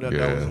even know that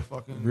that was a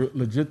fucking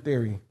Legit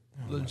theory.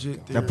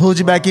 legit theory. That pulled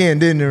you back in,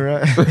 didn't it?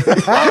 Right.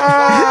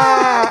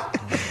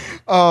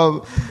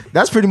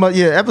 That's pretty much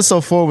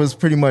Episode 4 was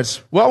pretty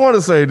much. Well, I want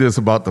to say this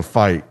about the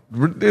fight.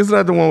 Isn't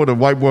that the one where the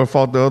white boy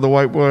fought the other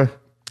white boy?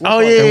 Oh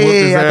And whooped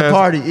his at the ass?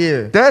 party,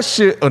 yeah. That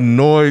shit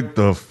annoyed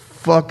the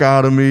fuck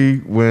out of me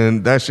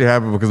when that shit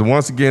happened because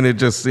once again it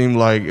just seemed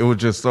like it was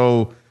just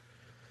so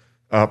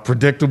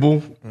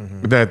predictable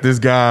that this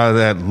guy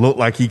that looked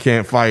like he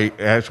can't fight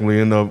actually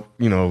end up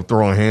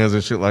throwing hands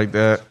and shit like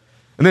that.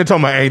 And then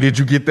talking about, hey, did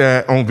you get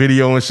that on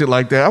video and shit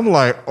like that? I'm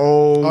like,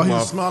 Oh, he my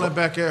was smiling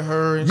back at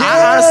her. And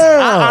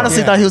I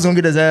honestly thought he was gonna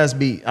get his ass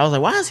beat. I was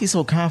like, why is he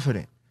so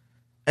confident?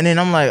 And then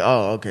I'm like,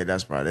 oh, okay,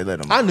 that's probably they let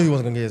him. I knew he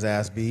wasn't gonna get his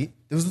ass beat.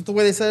 It was the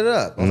way they set it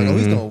up. I was like,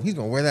 oh, he's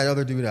gonna wear that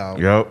other dude out.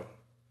 Yep.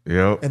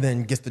 And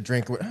then gets the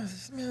drink.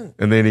 Man.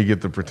 And then he get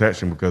the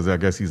protection because I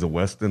guess he's a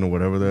Weston or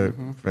whatever that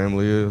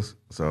family is.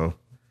 So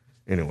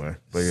anyway,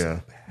 but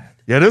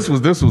yeah, this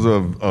was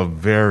a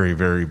very,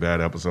 very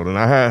bad episode, and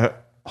I had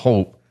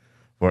hope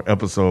for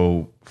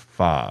episode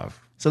 5.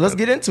 So let's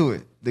get into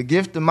it. The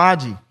Gift of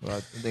Maji. Well,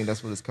 I think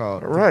that's what it's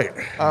called. All right.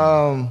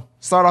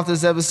 Start off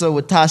this episode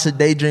with Tasha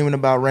daydreaming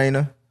about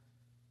Raina.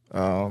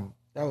 That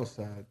was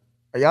sad.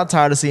 Are y'all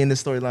tired of seeing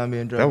this storyline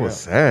being dragged That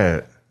was out?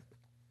 sad.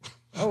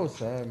 That was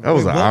sad. Man. That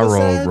was an eye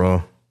roll,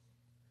 bro.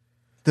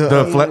 The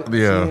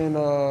Seeing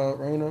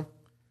Raina.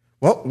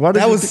 Well, why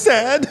did That you was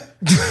sad.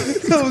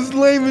 That was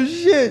lame as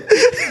shit.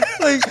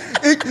 Like,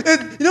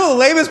 you know the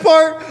lamest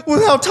part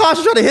was how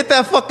Tasha tried to hit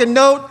that fucking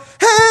note.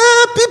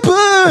 Happy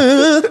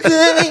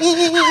birthday to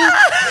you.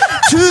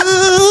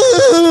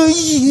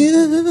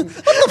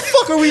 What the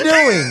fuck are we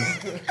doing?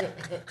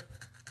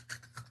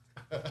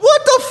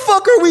 What the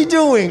fuck are we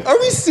doing? Are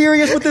we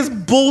serious with this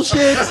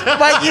bullshit?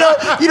 Mike, she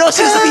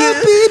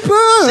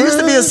used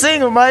to be a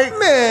singer, Mike.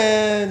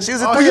 Man. She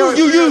was a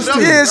you used to.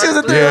 Yeah, she was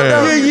a 3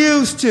 Yeah. You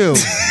used to.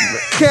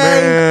 Okay?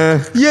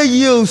 Man. You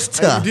used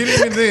to.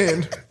 didn't even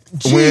then.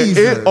 When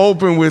Jesus. it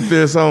opened with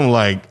this, I'm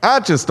like, I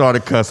just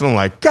started cussing. I'm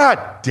like, God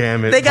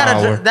damn it. They gotta.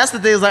 Power. That's the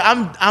thing. Is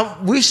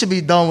like we should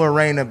be done with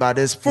Raina by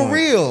this For point.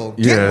 real.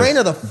 Get Yes.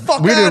 Raina the fuck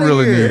out We didn't of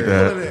really here. need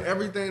that. Doing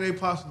everything they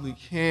possibly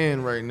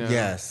can right now.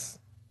 Yes.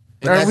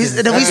 And we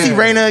see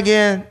Raina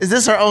again. Is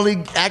this her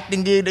only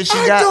acting gig that she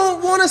I got?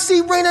 don't want to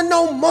see Raina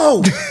no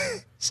more.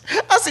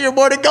 I see her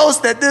more than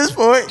Ghost at this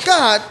point.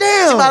 God She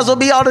damn. might as well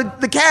be all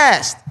the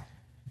cast.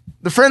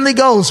 The friendly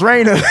ghost,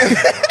 Raina.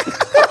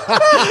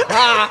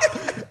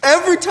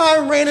 Every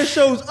time Raina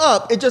shows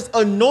up, it just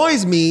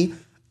annoys me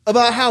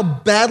about how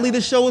badly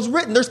the show is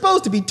written. They're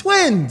supposed to be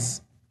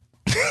twins.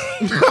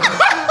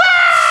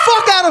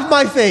 Fuck out of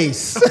my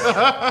face.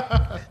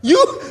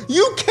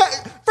 You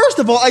can't. First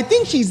of all, I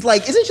think she's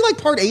like, isn't she like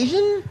part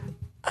Asian?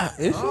 I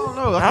don't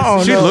know. I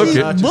don't She know. looked She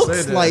it.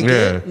 looks like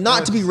Yeah. it.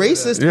 Not to be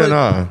racist, Yeah, but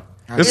nah.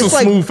 There's some It's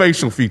like- smooth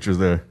facial features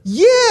there.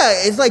 yeah,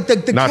 it's like the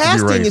Not to be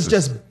casting is racist.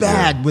 just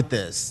bad with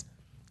this.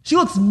 She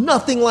looks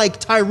nothing like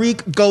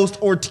Tyreek, Ghost,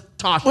 or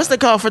Tasha. What's they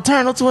called?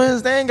 Fraternal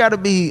twins? They ain't got to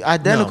be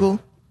identical.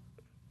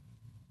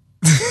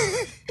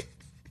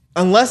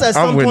 Unless at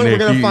some I'm with point we're Nick.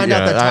 gonna You- find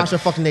out yeah, that I- Tasha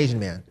fucked an Asian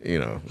man.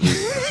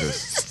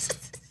 Just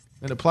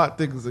And the plot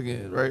thickens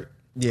again, right?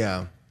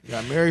 Yeah. You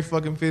got Mary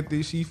fucking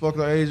 50. She fucked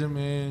an Asian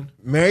man.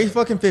 Mary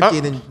fucking 50,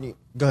 and then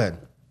go ahead.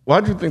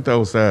 why'd you think that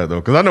was sad though?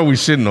 Because I know we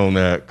shitting on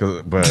that,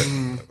 but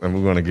and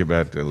we're gonna get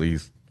back to at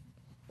least.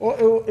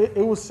 Well,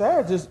 it was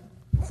sad. Just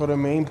for the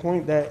main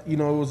point that, you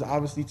know, it was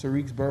obviously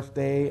Tariq's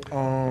birthday.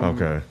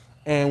 Okay.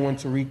 And when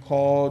Tariq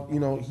called, you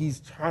know, he's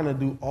trying to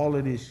do all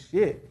of this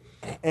shit.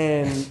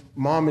 And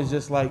mom is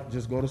just like,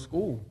 just go to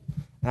school.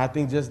 And I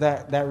think just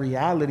that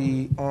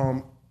reality,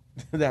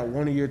 that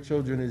one of your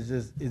children is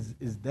just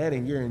is dead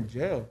and you're in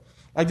jail.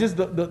 Like just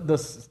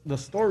the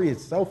story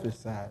itself is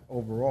sad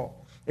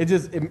overall. It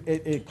just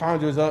it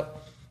conjures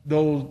up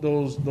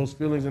those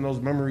feelings and those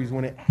memories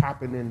when it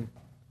happened in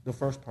the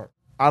first part.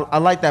 I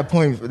like that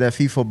point that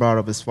FIFO brought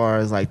up as far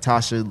as like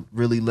Tasha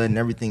really letting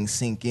everything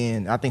sink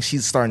in. I think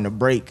she's starting to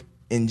break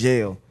in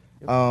jail.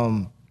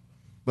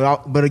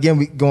 But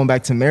again, going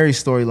back to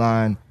Mary's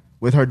storyline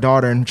with her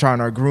daughter and trying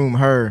to groom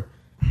her,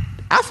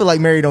 I feel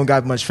like Mary don't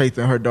got much faith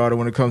in her daughter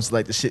when it comes to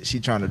like the shit she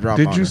trying to drop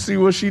on Did you her. see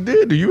what she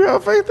did? Do you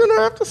have faith in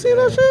her after seeing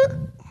that shit?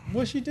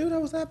 What she do that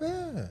was that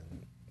bad?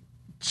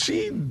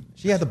 She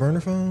had the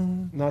burner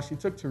phone. No, she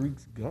took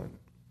Tariq's gun.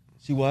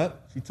 She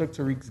what? She took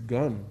Tariq's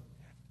gun.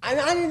 I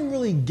didn't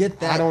really get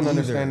that. I don't either.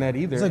 understand that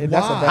either. It's like,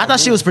 That's a why? bad I thought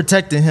she was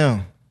protecting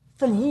him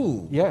From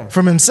who? Yeah.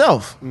 from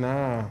himself.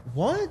 Nah.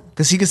 What?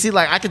 Because she could see,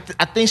 like,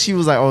 I think she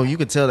was like, oh, you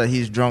could tell that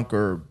he's drunk,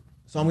 or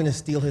So I'm gonna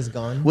steal his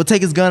gun. we'll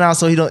take his gun out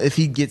so he don't, if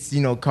he gets,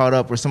 caught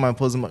up or somebody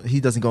pulls him up, he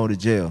doesn't go to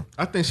jail.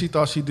 I think she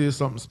thought she did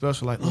something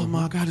special, like, oh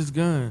my, I got his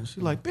gun. She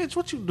like, bitch,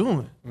 what you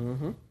doing?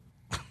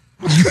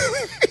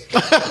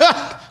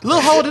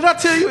 Little hoe, did I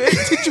tell you,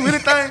 teach you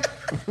anything?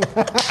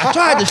 I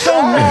tried to show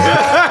you.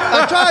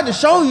 I tried to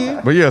show you.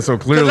 But yeah, so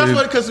clearly,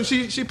 Because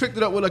she picked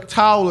it up with a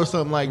towel or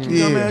something, like, you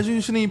dumbass, you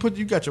shouldn't even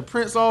you got your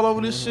prints all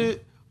over this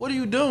shit. What are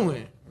you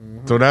doing?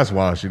 so that's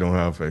why she don't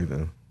have faith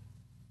in.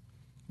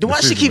 Then why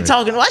she Decision keep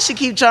talking? Why she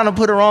keep trying to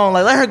put her on?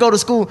 Like, let her go to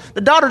school.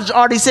 The daughter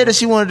already said that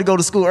she wanted to go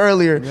to school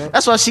earlier.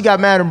 That's why she got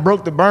mad and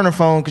broke the burner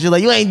phone, because you're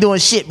like, you ain't doing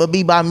shit but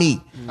be by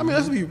me. I mean,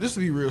 let's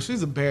be real.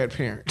 She's a bad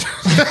parent.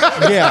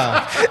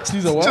 Yeah.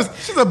 She's a what?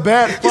 She's a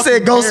bad. He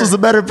said Ghost was a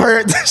better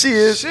parent than she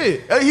is.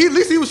 Shit. At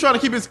least he was trying to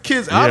keep his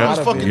kids out of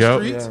the fucking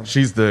streets. Yep.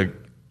 She's the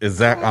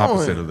exact Come on.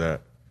 opposite of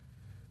that.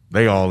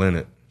 They all in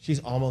it. She's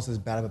almost as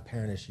bad of a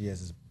parent as she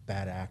is as a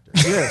bad actor.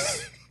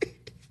 Yes.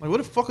 Like, what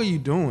the fuck are you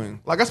doing?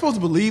 Like, I'm supposed to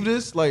believe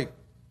this? Like,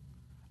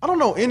 I don't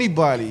know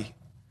anybody.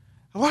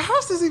 Well,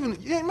 how's this even?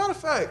 Yeah, matter of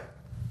fact,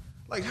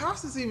 like,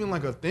 how's this even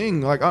like a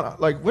thing? Like,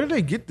 where did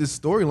they get this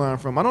storyline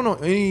from? I don't know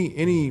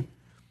any.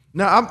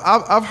 Now,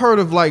 I've heard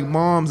of like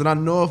moms, and I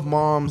know of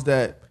moms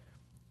that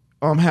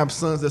have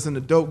sons that's in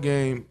the dope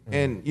game,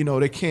 and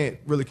they can't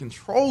really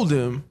control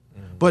them,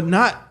 but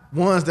not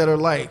ones that are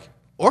like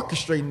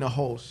orchestrating the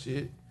whole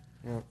shit.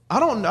 Yeah. I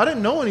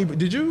didn't know any.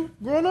 Did you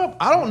growing up?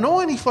 I don't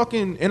know any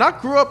fucking. And I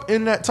grew up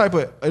in that type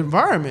of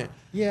environment.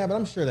 Yeah, but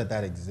I'm sure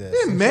that exists.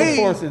 It may, Of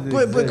course it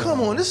but exists. come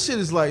on, this shit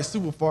is like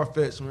super far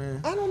fetched,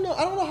 man. I don't know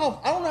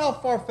how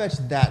far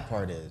fetched that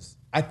part is.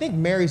 I think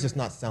Mary's just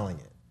not selling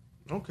it.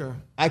 Okay.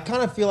 I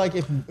kind of feel like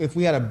if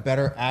we had a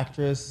better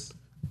actress.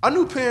 I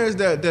knew parents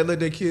that let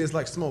their kids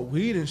like smoke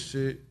weed and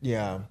shit.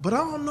 Yeah. But I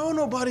don't know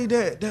nobody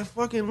that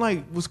fucking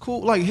like was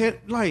cool, like had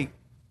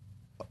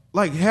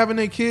like having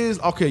their kids.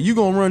 Okay, you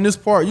gonna run this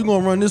part. You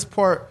gonna run this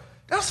part.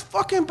 That's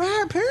fucking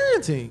bad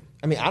parenting.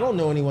 I mean, I don't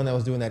know anyone that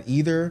was doing that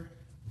either.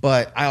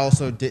 But I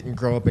also didn't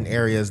grow up in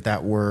areas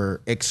that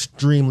were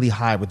extremely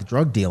high with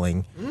drug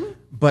dealing. Mm-hmm.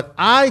 But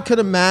I could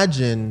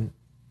imagine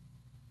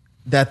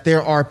that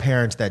there are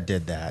parents that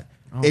did that.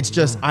 It's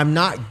just, I'm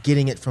not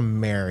getting it from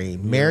Mary.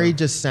 Mary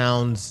just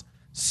sounds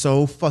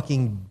so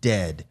fucking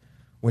dead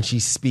when she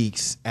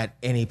speaks at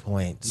any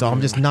point. So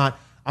I'm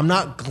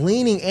not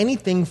gleaning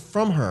anything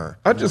from her.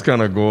 I just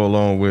kind of go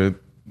along with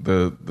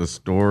the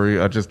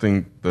story. I just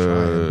think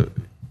there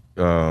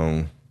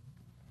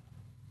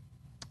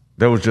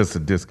was just a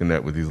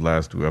disconnect with these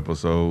last two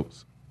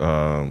episodes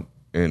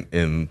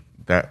in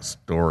that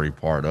story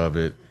part of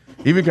it.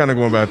 Even kind of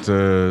going back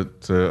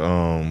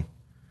to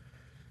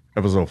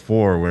episode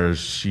 4, where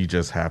she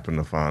just happened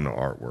to find the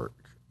artwork,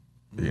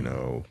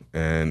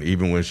 and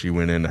even when she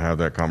went in to have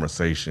that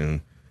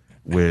conversation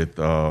with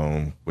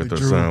her Drew.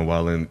 son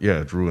while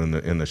Drew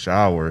in the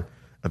shower,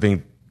 I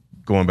think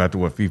going back to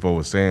what FIFO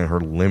was saying, her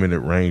limited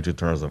range in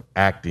terms of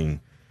acting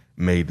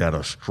made that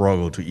a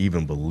struggle to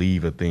even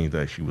believe the things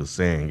that she was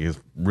saying. It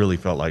really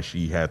felt like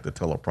she had the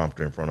teleprompter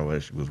in front of her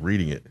as she was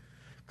reading it.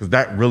 Because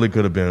that really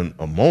could have been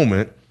a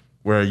moment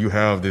where you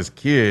have this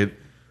kid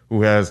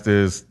who has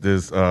this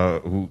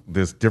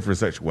different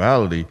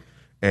sexuality,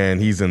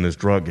 and he's in this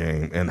drug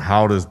game. And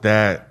how does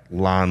that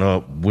line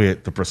up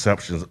with the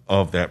perceptions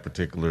of that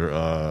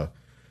particular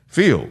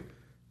field?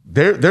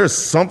 There's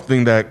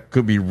something that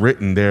could be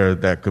written there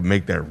that could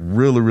make that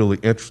really, really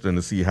interesting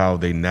to see how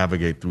they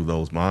navigate through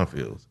those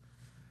minefields.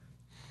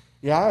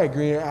 Yeah, I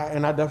agree.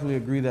 And I definitely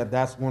agree that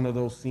that's one of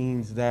those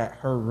scenes that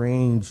her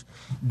range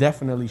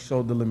definitely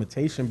showed the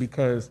limitation,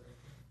 because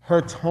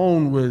her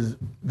tone was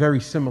very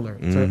similar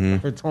to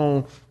her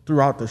tone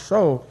throughout the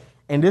show.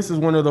 And this is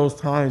one of those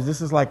times,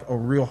 this is like a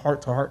real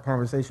heart-to-heart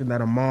conversation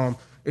that a mom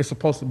is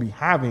supposed to be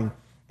having,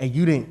 and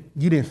you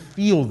didn't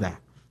feel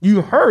that.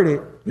 You heard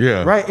it,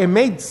 Yeah. right? It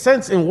made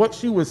sense in what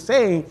she was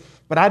saying,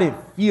 but I didn't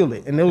feel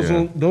it. And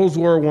Yeah. those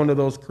were one of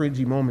those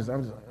cringy moments.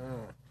 I'm just like,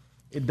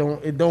 it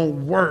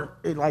don't work.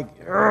 It like,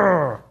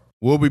 ugh.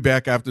 We'll be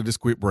back after this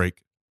quick break.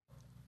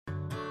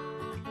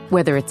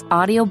 Whether it's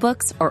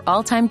audiobooks or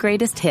all-time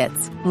greatest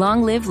hits,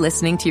 long live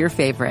listening to your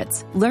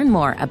favorites. Learn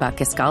more about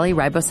Kisqali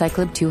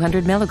Ribociclib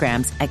 200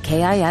 milligrams at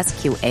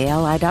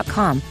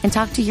KISQALI.com and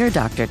talk to your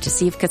doctor to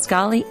see if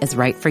Kisqali is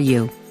right for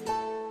you.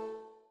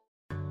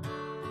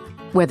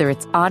 Whether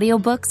it's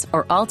audiobooks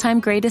or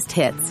all-time greatest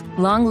hits,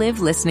 long live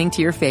listening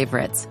to your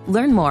favorites.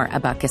 Learn more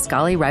about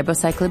Kisqali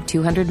Ribociclib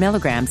 200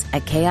 milligrams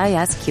at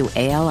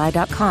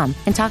KISQALI.com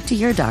and talk to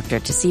your doctor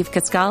to see if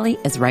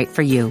Kisqali is right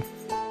for you.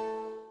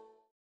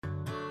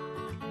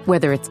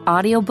 Whether it's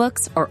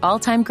audiobooks or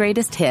all-time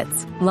greatest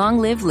hits, long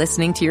live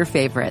listening to your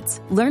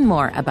favorites. Learn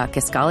more about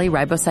Kisqali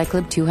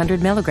Ribociclib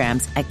 200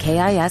 milligrams at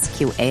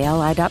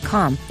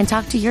KISQALI.com and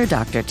talk to your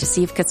doctor to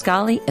see if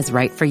Kisqali is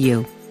right for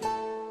you.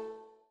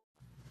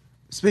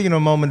 Speaking of a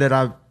moment that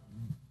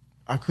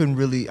I couldn't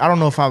really, I don't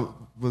know if I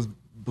was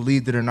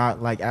believed it or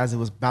not, like as it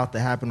was about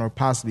to happen or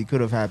possibly could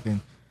have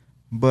happened,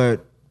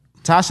 but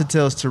Tasha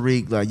tells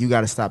Tariq, like, you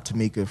got to stop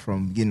Tamika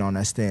from getting on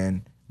that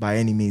stand by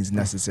any means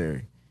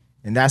necessary.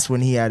 And that's when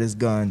he had his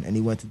gun and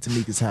he went to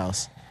Tamika's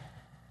house.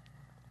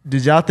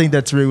 Did y'all think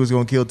that Tariq was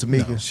going to kill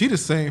Tamika? No, she the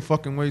same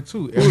fucking way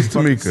too. Who was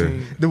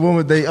Tamika? The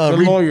woman they The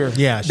lawyer.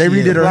 Yeah, they she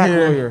redid is. her Black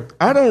hair. lawyer.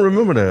 I don't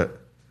remember that.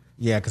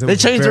 Yeah, because They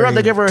changed her up.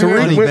 They gave her a hair.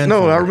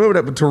 I remember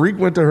that, but Tariq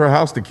went to her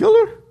house to kill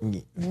her?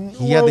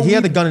 He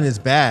had the gun in his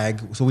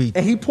bag, so And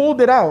he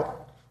pulled it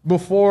out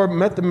before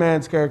Method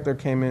Man's character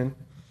came in.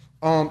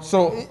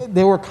 So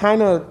they were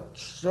kind of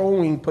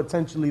showing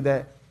potentially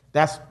that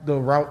that's the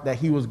route that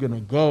he was going to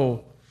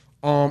go.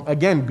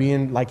 Again,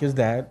 being like his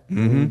dad,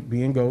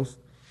 being Ghost.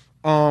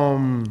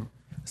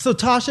 So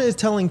Tasha is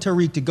telling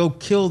Tariq to go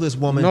kill this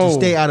woman No. to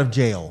stay out of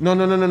jail.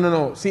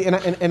 No. See,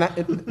 that's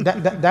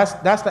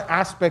the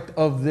aspect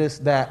of this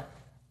that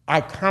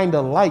I kind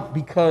of like,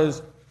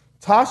 because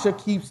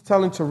Tasha keeps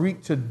telling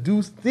Tariq to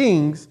do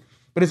things,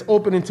 but it's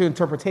open into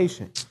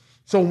interpretation.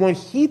 So when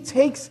he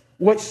takes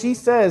what she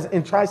says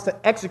and tries to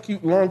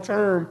execute long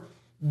term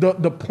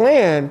the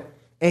plan,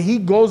 and he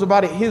goes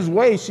about it his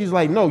way, she's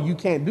like, no, you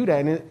can't do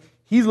that. And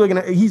he's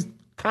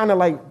kind of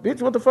like,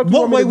 bitch, what the fuck?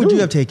 What way would do?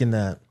 you have taken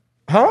that?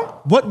 Huh?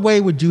 What way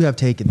would you have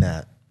taken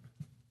that?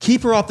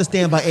 Keep her off the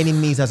stand by any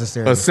means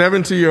necessary. A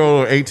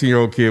 17-year-old or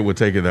 18-year-old kid would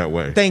take it that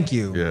way. Thank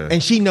you. Yeah.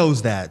 And she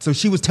knows that. So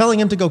she was telling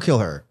him to go kill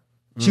her.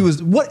 She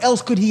was, what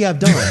else could he have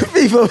done?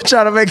 People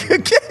trying to make a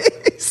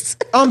case.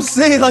 I'm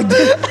saying, like,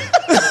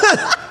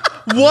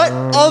 what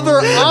other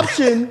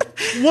option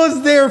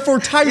was there for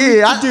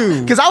Tyree to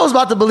do? Because I was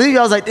about to believe you.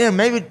 I was like, damn,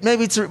 maybe.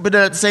 But then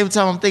at the same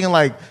time, I'm thinking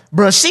like,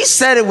 bro, she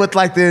said it with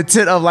like the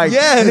intent of like,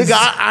 Yes. nigga,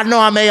 I know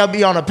I may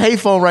be on a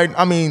payphone right.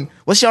 I mean,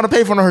 was she on a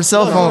payphone or her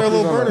cell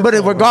phone? But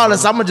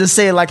regardless, I'm gonna just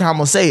say it like how I'm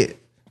gonna say it.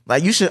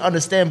 Like, you should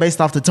understand based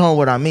off the tone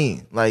what I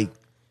mean. Like,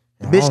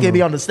 bitch can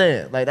be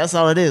understand. Like, that's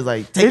all it is.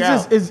 Like, take it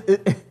out.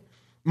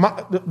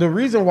 The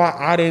reason why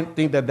I didn't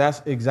think that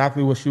that's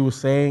exactly what she was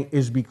saying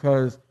is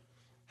because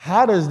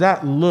how does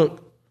that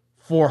look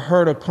for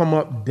her to come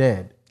up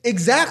dead?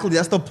 Exactly.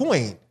 That's the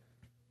point.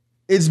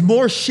 It's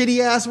more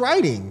shitty ass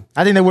writing.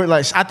 I think they were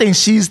like, I think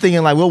she's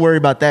thinking like, we'll worry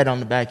about that on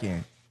the back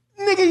end.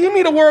 Nigga, you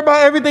need to worry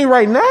about everything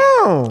right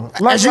now.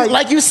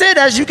 Like you said,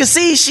 as you can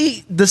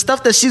see, the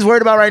stuff that she's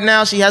worried about right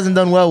now, she hasn't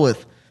done well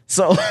with.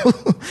 So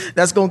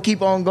that's gonna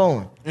keep on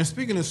going. And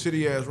speaking of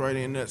shitty ass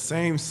writing, in that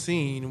same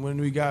scene when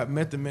we got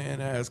Method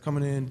Man as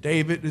coming in,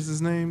 David is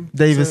his name.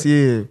 Davis,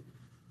 yeah.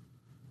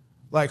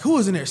 Like, who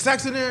is in there?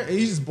 Sax in there? And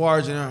he's just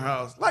barging in her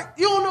house. Like,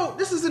 you don't know,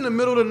 this is in the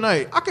middle of the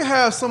night. I could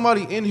have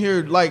somebody in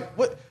here, like,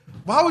 what?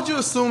 Why would you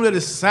assume that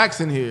it's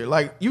Sax in here?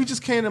 Like, you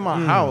just came to my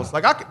house.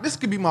 Like, this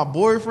could be my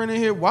boyfriend in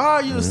here. Why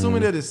are you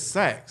assuming that it's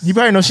Sax? You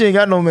probably know she ain't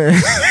got no man.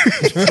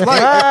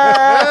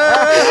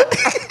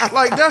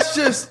 Like, that's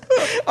just...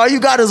 All you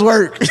got is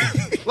work.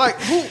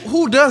 Like,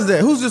 who does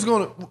that? Who's just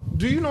gonna...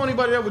 Do you know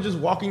anybody that would just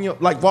walk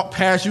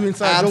past you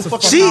inside your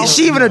fucking house?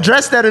 She even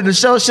addressed that in the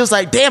show. She was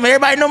like, damn,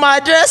 everybody know my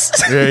address?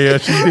 Yeah,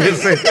 she did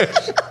say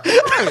that.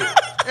 Right.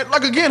 And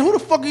like, again, who the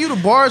fuck are you to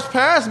barge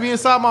past me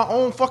inside my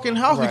own fucking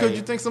house because Right.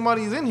 you think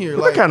somebody's in here?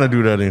 But Like, they kind of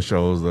do that in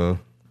shows, though.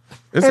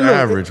 It's And look,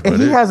 average, but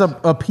and he has a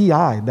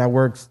PI that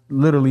works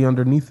literally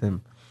underneath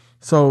him.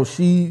 So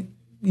she,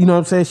 you know what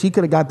I'm saying? She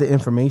could have got the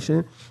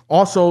information.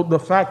 Also, the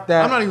fact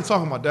that... I'm not even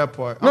talking about that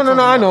part. No,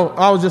 I know.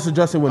 I was just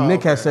addressing what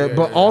Nick had said. Yeah,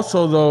 but yeah.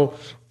 also, though,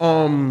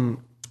 damn,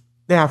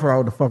 I forgot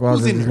what the fuck I was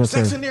Who's in there? going to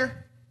Sex say. in there?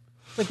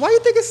 Like, why you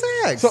think it's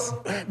Sax?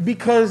 So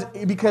because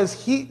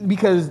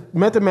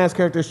Method Man's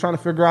character is trying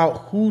to figure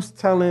out who's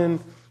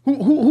telling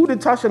who did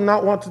Tasha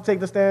not want to take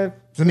the stand?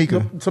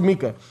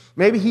 Tamika.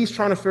 Maybe he's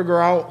trying to figure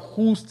out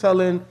who's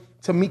telling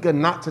Tamika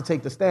not to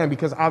take the stand,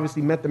 because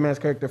obviously Method Man's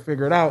character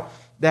figured out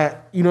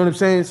that, you know what I'm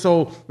saying?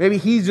 So maybe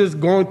he's just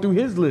going through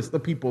his list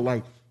of people,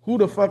 like, who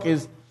the fuck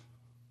is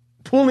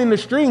pulling the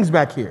strings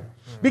back here?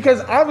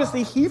 Because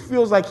obviously he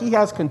feels like he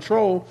has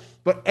control,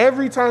 but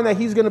every time that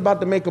he's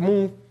about to make a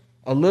move,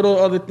 a little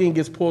other thing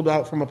gets pulled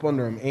out from up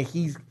under him, and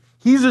he's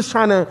just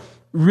trying to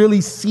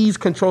really seize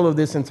control of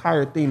this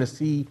entire thing to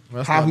see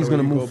how he's going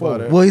to move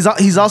forward. Well,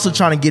 he's also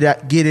trying to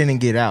get in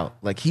and get out.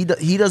 Like he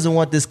doesn't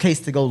want this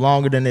case to go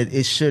longer than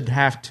it should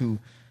have to,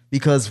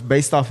 because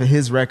based off of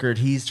his record,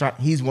 he's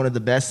one of the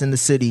best in the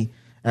city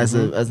as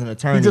an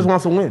attorney. He just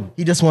wants to win.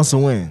 He just wants to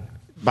win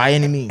by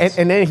any means.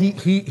 And then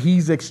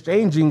he's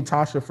exchanging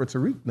Tasha for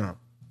Tariq now.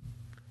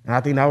 And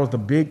I think that was the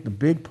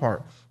big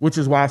part, which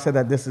is why I said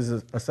that this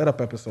is a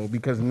setup episode,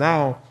 because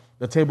now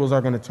the tables are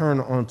going to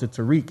turn onto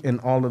Tariq, and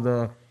all of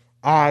the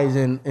eyes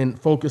and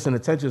focus and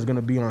attention is going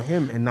to be on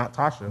him and not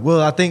Tasha.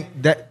 Well, I think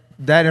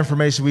that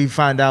information we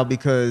find out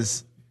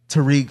because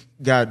Tariq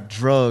got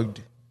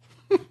drugged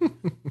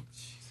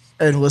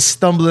and was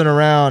stumbling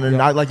around, and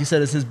like you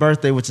said, it's his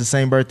birthday, which is the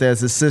same birthday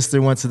as his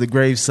sister. Went to the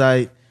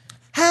gravesite.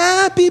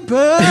 Happy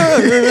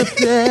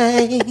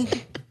birthday.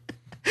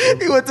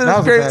 He went to the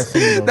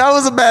gravesite. That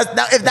was a bad.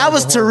 If that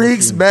was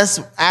Tariq's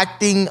best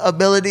acting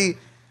ability.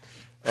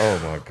 Oh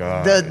my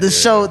God! The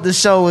show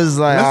was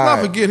like. Let's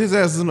not forget his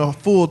ass is in a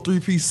full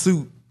 3-piece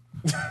suit.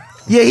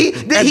 Yeah, he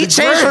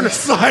changed from the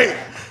site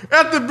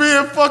after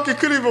being fucking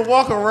couldn't even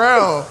walk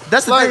around.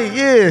 That's the thing.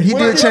 Yeah, he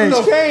did change.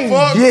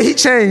 Yeah, he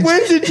changed.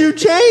 When did you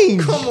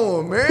change? Come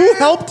on, man. Who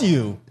helped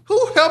you?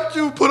 Who helped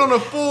you put on a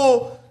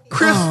full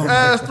crisp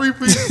ass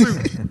 3-piece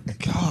suit?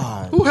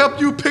 God. Who helped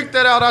you pick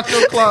that out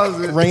your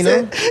closet?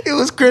 Raina. It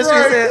was crispy.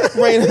 Right.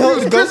 Raina. It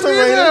was crispy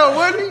as hell,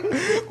 wasn't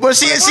he? But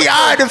she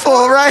ironed it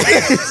for him, right?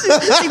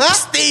 She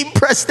steam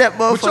pressed that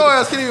motherfucker. But your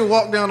ass can't even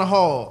walk down the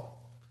hall.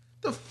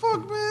 The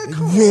fuck, man?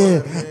 Come on,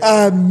 man.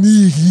 I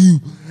miss you.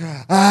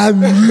 I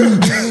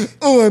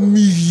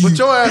miss you. But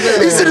your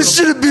ass. He said it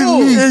should have been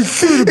me.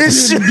 It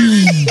should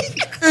be.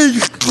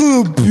 It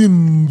could have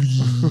been me.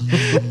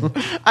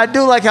 I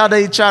do like how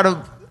they try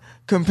to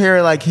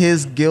compare like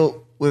his guilt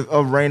with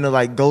Raina,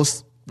 like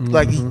Ghost.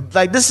 Like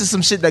this is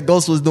some shit that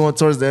Ghost was doing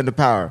towards the end of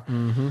Power.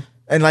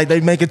 And like they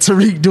make it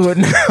Tariq do it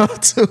now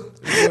too.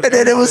 And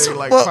then it was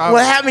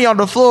what had me on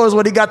the floor is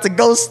when he got to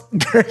Ghost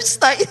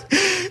site.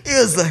 He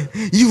was like,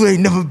 "You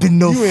ain't never been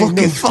no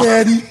fucking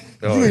daddy.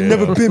 You ain't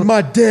never been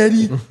my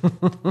daddy."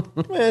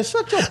 Man,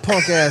 shut your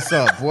punk ass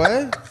up,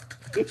 boy.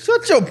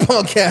 Shut your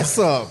punk ass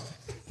up.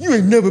 You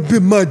ain't never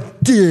been my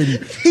daddy.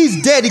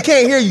 He's dead. He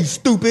can't hear you,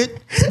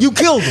 stupid. You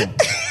killed him.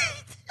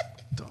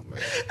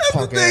 That's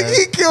the thing.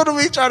 He killed him.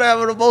 He tried to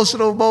have an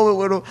emotional moment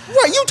with him.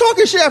 Right, you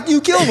talking shit after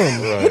you killed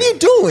him. Right. What are you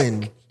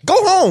doing? Go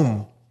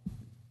home.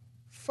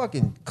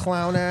 Fucking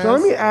clown ass. So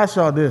let me ask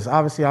y'all this.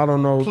 Obviously, I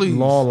don't know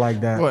law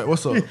like that. Wait,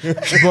 what's up?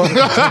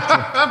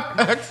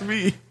 Ask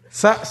me.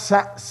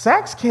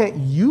 Sax can't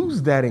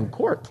use that in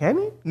court, can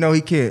he? No,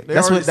 he can't.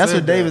 That's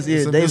what Davis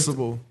is.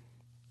 Invisible.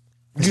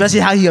 Especially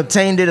how he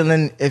obtained it, and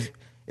then if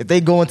they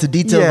go into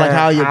details like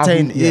how he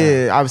obtained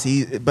it,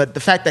 obviously. But the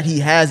fact that he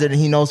has it and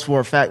he knows for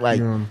a fact,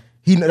 like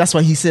that's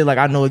why he said, like,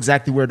 I know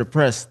exactly where to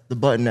press the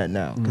button at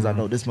now because I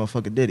know this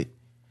motherfucker did it.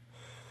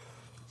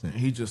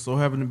 He just so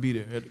happened to be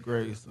there at the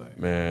grave site.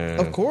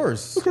 Man, of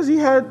course, because he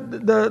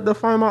had the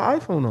Find My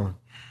iPhone on,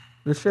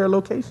 the share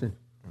location.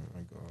 Oh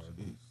my God,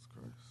 Jesus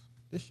Christ,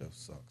 this show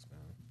sucks, man.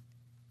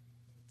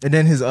 And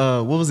then his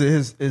what was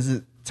it? Is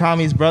it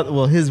Tommy's brother?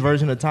 Well, his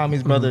version of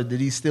Tommy's brother. Did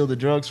he steal the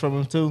drugs from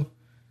him too?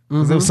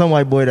 Because there was some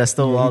white boy that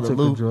stole all the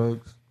loot.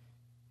 Drugs.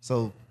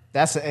 So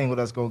that's the angle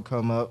that's gonna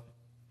come up.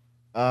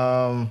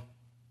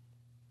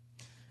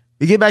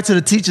 We get back to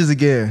the teachers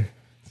again.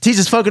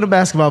 Teachers fucking the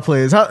basketball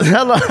players. I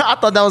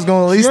thought that was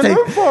going to at least take.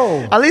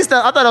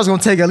 I thought that was going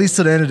to take at least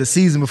to the end of the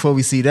season before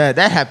we see that.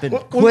 That happened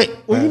quick.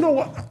 Well, you know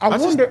what?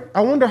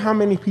 I wonder how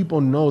many people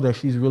know that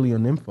she's really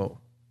an info.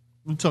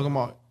 You talking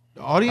about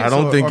the audience? I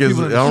don't think it's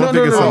a known.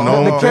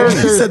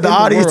 He said the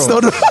audience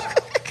don't know.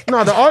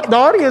 No, the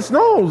audience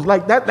knows.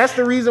 Like that's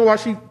the reason why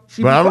she.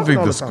 But I don't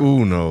think the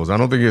school knows. I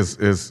don't think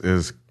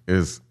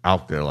it's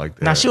out there like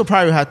that. Now she'll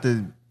probably have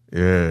to.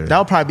 Yeah,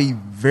 that'll probably be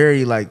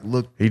very like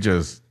look. He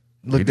just.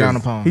 Look down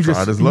upon. He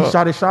shot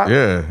his shot.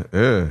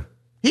 Yeah.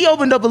 He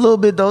opened up a little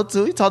bit though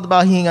too. He talked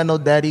about he ain't got no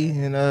daddy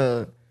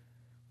and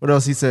what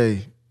else he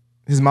say?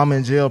 His mama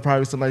in jail,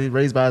 probably somebody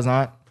raised by his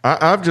aunt.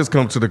 I've just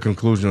come to the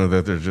conclusion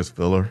that they're just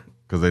filler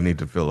because they need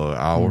to fill an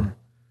hour,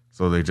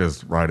 so they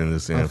just writing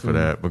this in for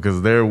that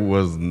because there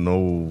was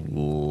no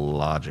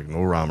logic,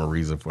 no rhyme or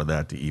reason for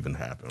that to even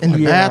happen. In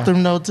the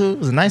bathroom though too. It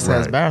was a nice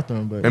ass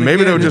bathroom, but and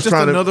maybe they were just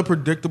trying to another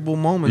predictable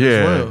moment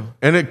as well.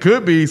 And it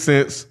could be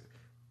since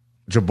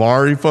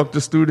Jabari fucked a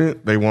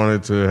student, they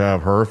wanted to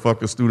have her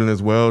fuck a student as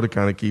well to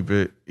kind of keep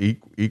it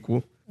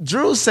equal.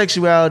 Drew's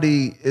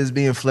sexuality is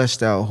being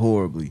fleshed out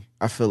horribly,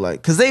 I feel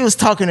like. Because they was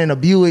talking in a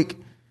Buick,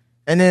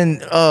 and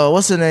then,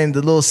 what's her name? The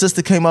little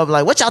sister came up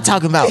like, what y'all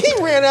talking about? He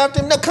ran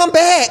after him. No, come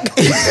back.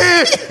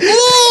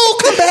 Ooh,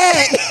 come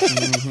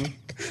back.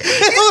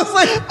 It was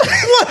like,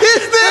 what is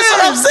this? That's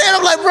what I'm saying.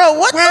 I'm like, bro,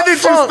 what When did you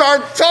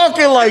start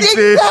talking like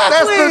this?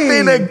 That's the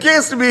thing that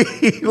gets me.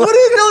 What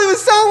is it? Don't even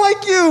sound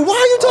like you. Why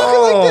are you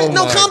talking like this?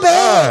 No, come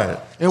back.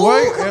 And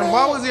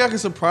why was he acting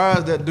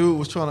surprised that dude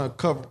was trying to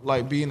cover,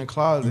 like, be in the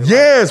closet?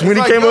 Yes, when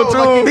he came up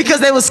to him. Because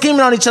they were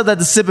scheming on each other at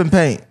the sipping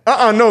paint.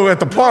 No,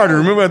 at the party.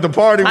 Remember at the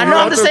party? I know,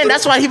 I'm just saying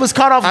that's why he was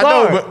caught off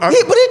guard. But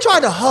he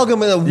tried to hug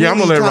him in a really I'm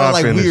gonna let Rod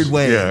like finish. weird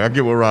way. Yeah, I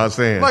get what Rod's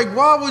saying. Like,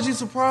 why was you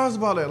surprised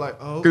about that? Like,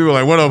 oh. He was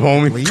like, what up,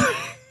 homie?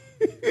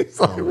 He's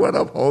like, what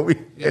up,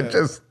 homie? Yeah. And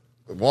just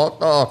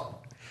walked off.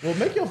 Well,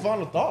 make your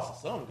final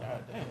thoughts or something.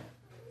 God damn. I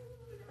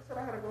said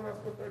I had to go down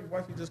to 30. Why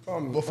you just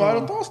called me? Well,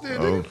 final thoughts then,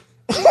 nigga.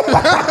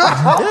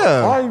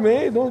 Yeah. All right,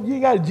 man. You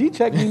got to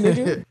G-check me,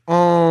 nigga.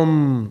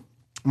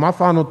 My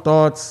final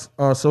thoughts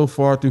so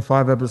far through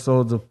 5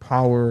 episodes of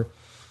Power,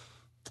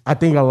 I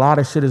think a lot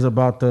of shit is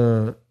about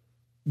to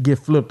get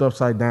flipped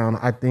upside down.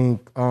 I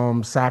think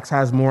Sax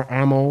has more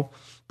ammo,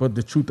 but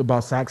the truth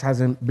about Sax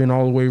hasn't been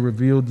all the way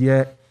revealed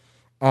yet.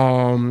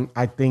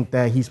 I think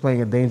that he's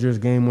playing a dangerous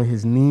game with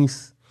his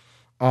niece.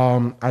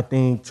 I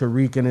think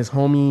Tariq and his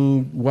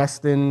homie,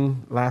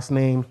 Weston, last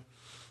name,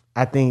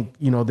 I think,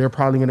 they're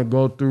probably going to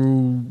go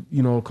through,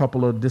 a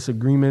couple of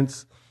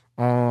disagreements.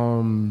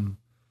 The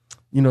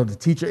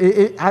teacher,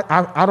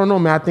 I don't know,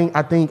 man.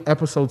 I think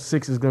episode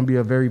 6 is going to be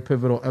a very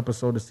pivotal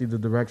episode to see the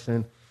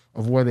direction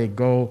of where they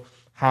go,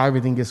 how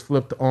everything gets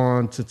flipped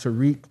on to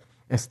Tariq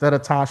instead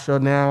of Tasha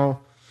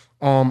now.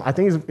 I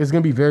think it's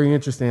going to be very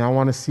interesting. I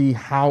want to see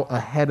how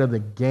ahead of the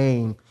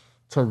game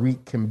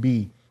Tariq can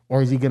be.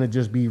 Or is he going to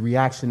just be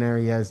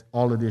reactionary as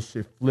all of this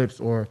shit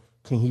flips? Or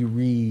can he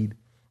read,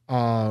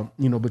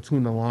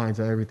 between the lines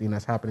of everything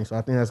that's happening? So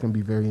I think that's going to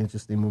be very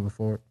interesting moving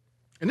forward.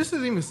 And this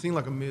doesn't even seem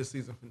like a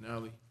mid-season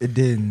finale. It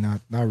did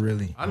not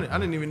really. I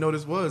didn't even know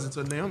this was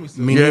until Naomi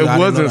said Yeah, it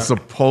wasn't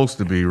supposed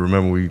to be.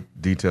 Remember, we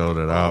detailed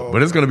it out.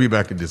 But it's going to be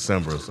back in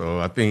December. So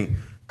I think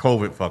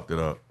COVID fucked it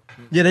up.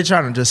 Yeah, they're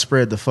trying to just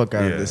spread the fuck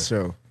out of this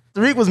show.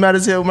 Tariq was mad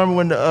as hell. Remember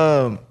when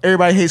the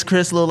Everybody Hates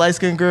Chris, little light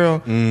skinned girl,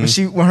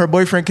 when her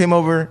boyfriend came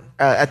over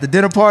at the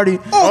dinner party?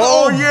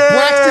 Oh yeah,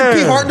 Braxton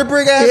P.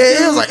 Hartenberg ass.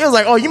 Yeah, it was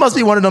like, oh, you must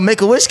be one of them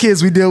Make-A-Wish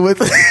kids we deal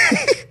with.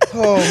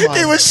 Oh my!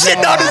 He was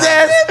shitting on his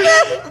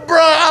ass,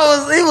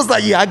 bro. He was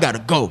like, yeah, I gotta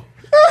go.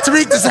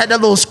 Tariq just had that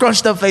little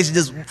scrunched up face and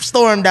just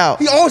stormed out.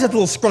 He always had the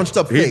little scrunched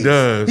up face. He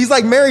does. He's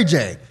like Mary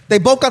J. They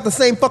both got the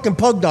same fucking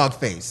pug dog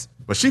face.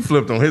 But she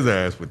flipped on his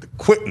ass with the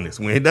quickness.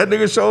 When that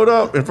nigga showed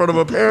up in front of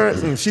her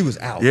parents, she was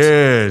out.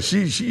 Yeah,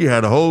 she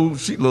had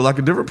she looked like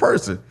a different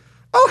person.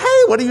 Oh,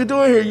 hey, what are you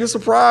doing here? You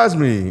surprised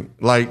me.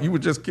 Like, you were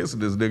just kissing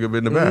this nigga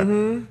in the back.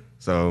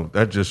 So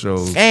that just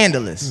shows.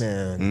 Scandalous.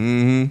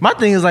 Man. My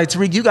thing is like,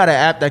 Tariq, you got an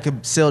app that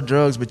can sell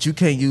drugs, but you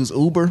can't use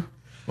Uber.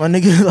 My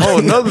nigga.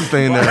 Like, another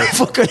thing why the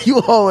fuck are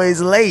you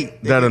always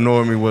late? That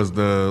annoyed me was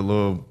the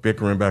little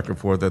bickering back and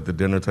forth at the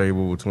dinner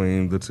table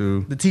between the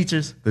two. The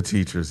teachers? The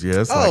teachers, yeah.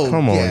 It's like,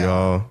 come on,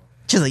 y'all.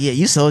 She's like, yeah,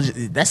 you sold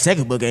that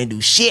second book ain't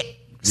do shit.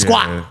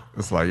 Squat. Yeah,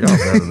 it's like, y'all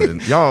better than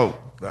y'all.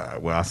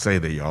 Well, I say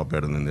that y'all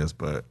better than this,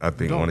 but I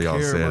think one of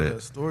y'all said it.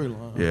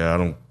 Storyline. Yeah, I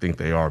don't think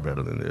they are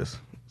better than this.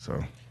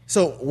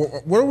 So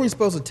what are we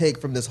supposed to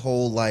take from this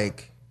whole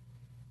like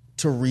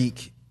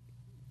Tariq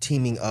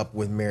teaming up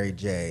with Mary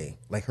J,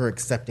 like her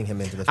accepting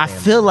him into the family? I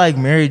feel like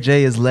Mary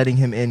J is letting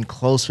him in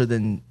closer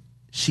than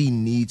she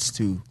needs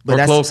to, but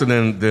that's closer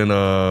than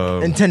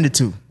intended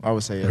to. I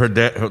would say her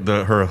dad,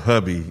 her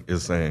hubby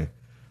is saying.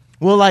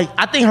 Well, like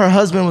I think her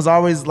husband was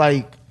always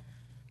like,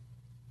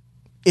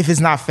 if it's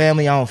not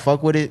family, I don't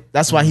fuck with it.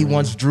 That's why he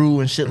wants Drew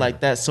and shit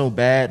like that so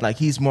bad. Like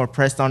he's more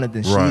pressed on it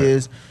than she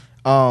is.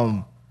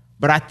 But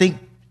I think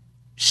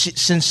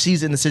since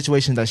she's in the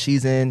situation that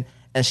she's in,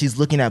 and she's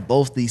looking at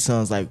both these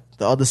sons, like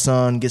the other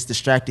son gets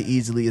distracted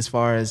easily as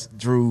far as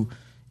Drew,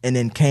 and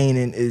then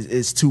Kanan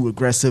is too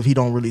aggressive. He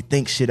don't really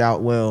think shit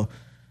out well.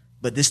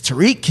 But this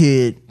Tariq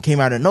kid came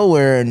out of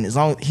nowhere, and as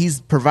long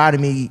he's providing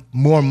me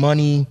more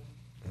money,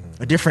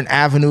 a different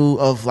avenue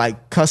of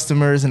like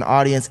customers and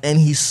audience, and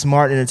he's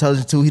smart and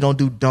intelligent too. He don't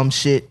do dumb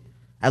shit,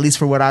 at least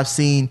for what I've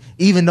seen.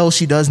 Even though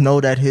she does know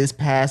that his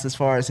past, as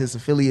far as his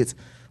affiliates,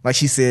 like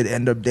she said,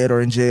 end up dead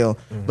or in jail.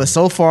 But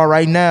so far,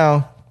 right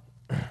now,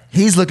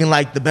 he's looking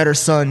like the better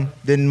son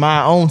than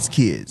my own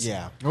kids.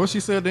 Yeah. What she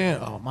said then?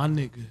 Oh, my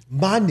nigga.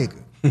 My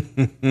nigga.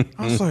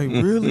 I was like,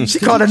 really? She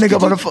called that nigga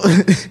up on the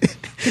phone.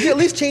 Could you at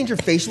least change your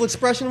facial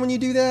expression when you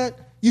do that?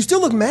 You still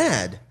look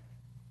mad.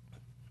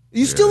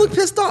 You still look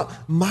pissed off.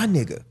 My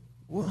nigga.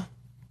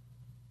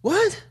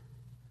 What?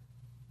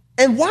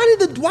 And why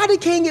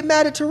did Kane get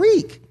mad at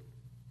Tariq?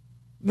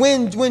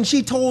 When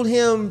she told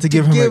him to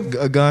give him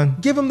a gun?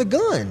 Give him the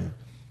gun.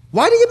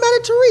 Why did he get mad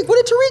at Tariq?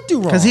 What did Tariq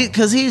do wrong?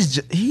 Because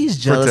he's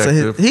jealous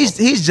of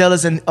he's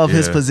jealous of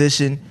his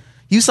position.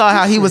 You saw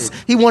how he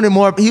wanted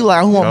more. He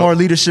like, I want more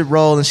leadership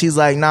role, and she's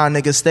like, nah,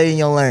 nigga, stay in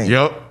your lane.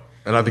 Yep.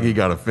 And I think he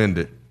got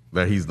offended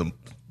that he's the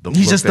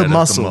he's just the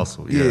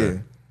muscle. Yeah.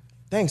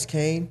 Thanks,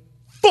 Kane.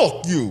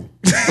 Fuck you.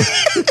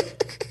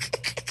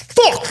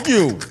 Fuck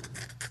you.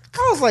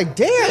 I was like,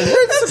 damn, where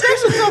did this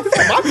expression come from?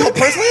 I felt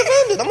personally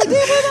offended. I'm like, damn,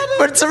 where did that?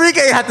 But Tariq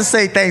ain't had to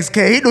say thanks,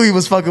 Kane. He knew he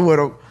was fucking with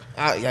him.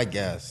 I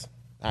guess.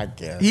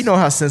 He know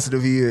how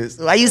sensitive he is.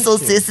 Why you so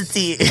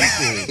sensitive?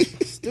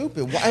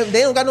 Stupid. Why,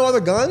 they don't got no other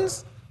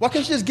guns? Why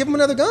can't you just give him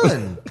another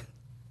gun?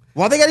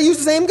 Why they gotta use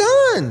the same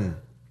gun?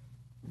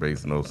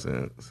 Makes no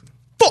sense.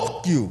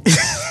 Fuck you.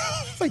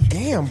 It's like,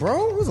 damn,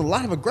 bro. There's a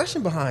lot of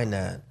aggression behind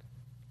that.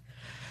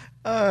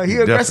 He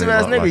aggressive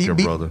ass Definitely nigga. like He your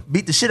brother.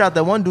 beat the shit out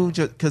that one dude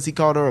because he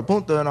called her a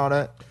punta and all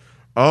that.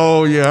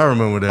 Oh yeah, I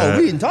remember that. Oh,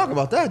 we didn't talk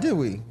about that, did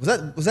we?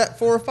 Was that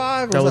 4 or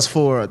 5? Or That was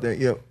 4, I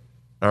think. Yep.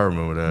 I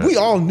remember that. We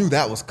all knew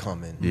that was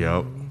coming.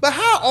 Yep. But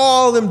how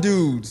all them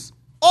dudes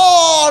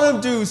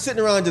sitting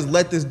around and just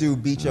let this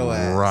dude beat your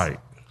ass? Right.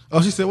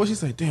 Oh, she said, what she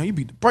say? Damn, you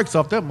beat the brakes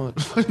off that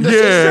much. Sure did. You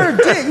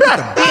got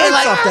the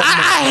brakes off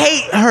that I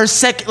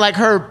hate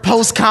her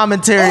post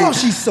commentary. Oh,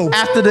 she's so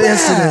after the bad.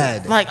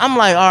 incident. Like I'm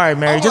like, all right,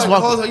 Mary, just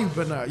walk. You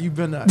been out. You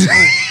been out.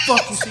 Oh,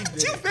 fuck you,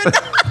 she did.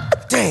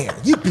 Damn,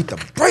 you beat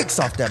the brakes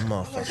off that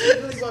motherfucker. She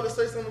really about to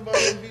say something about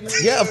him beating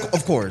her? Yeah,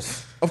 of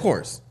course.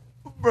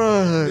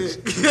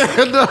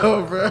 Bruh.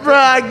 No, bro. Bruh,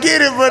 I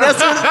get it, but that's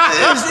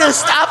what it's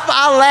stop.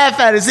 I laugh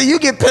at it. See, you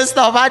get pissed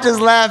off. I just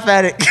laugh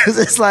at it because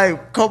it's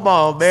like, come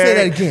on, man.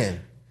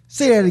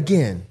 Say that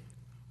again.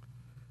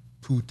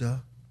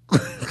 Puta.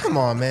 Come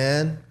on,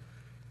 man.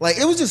 Like,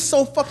 it was just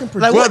so fucking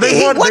Like,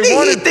 predictable. what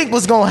did he think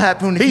was going to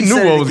happen? If He knew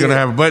said what it was going to again?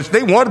 happen, but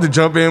they wanted to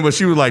jump in, but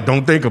she was like,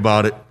 "Don't think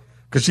about it,"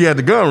 because she had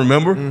the gun.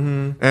 Remember?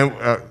 Mm-hmm.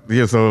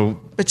 And so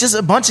But just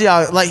a bunch of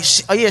y'all, like,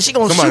 she gonna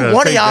Somebody shoot gotta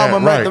one of take y'all,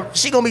 that, but right.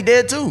 she gonna be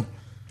dead too.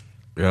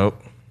 yep.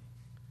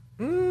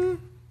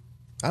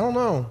 I don't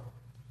know.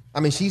 I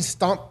mean, he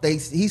stomped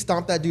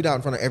that dude out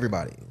in front of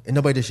everybody, and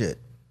nobody did shit.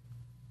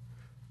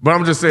 But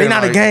I'm just saying, They're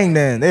not a like, gang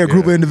then. They're a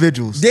group of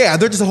individuals. Yeah,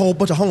 they're just a whole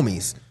bunch of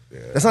homies.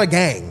 That's not a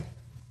gang.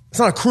 It's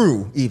not a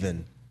crew,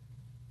 even.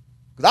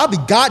 'Cause I'll be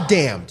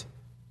goddamned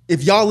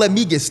if y'all let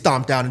me get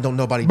stomped out and don't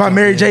nobody By jump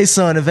Mary in. J's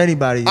son, if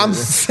anybody. I'm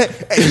saying,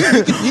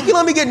 you can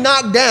let me get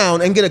knocked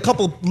down and get a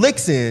couple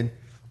licks in,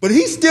 but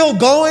he's still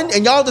going,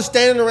 and y'all just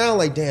standing around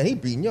like, damn, he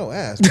beating your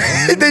ass, bro.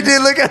 They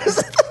did look at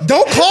us.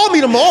 Don't call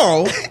me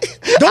tomorrow.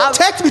 Don't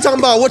text me talking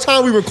about what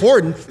time we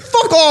recording.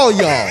 Fuck all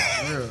y'all.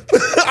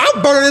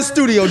 I'm burning this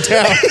studio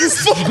down.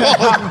 Fuck all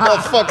you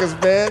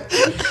motherfuckers, man.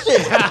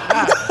 Shit.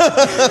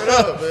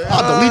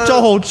 I'll delete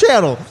your whole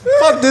channel.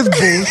 Fuck this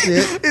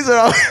bullshit. He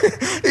said,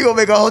 he gonna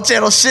make a whole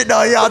channel shitting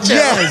on y'all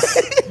channel.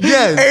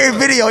 Yes. Every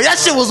video. That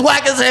shit was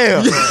whack as hell.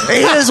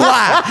 And here's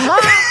why.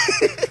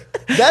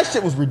 That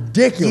shit was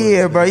ridiculous.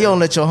 Yeah, bro. You don't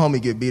let your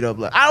homie get beat up.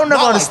 Like I don't never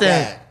Not like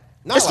understand. that.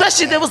 Not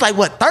Especially like there was like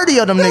what 30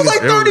 of them There niggas. was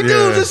like 30 Yeah.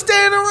 dudes just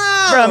standing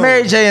around. Bro,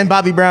 Mary J and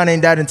Bobby Brown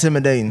ain't that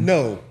intimidating.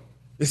 No.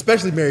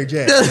 Especially Mary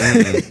J.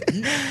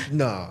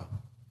 Nah.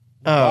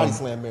 Body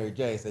slam Mary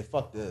J. Say,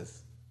 fuck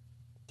this.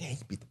 Damn, you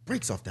beat the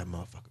brakes off that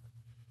motherfucker.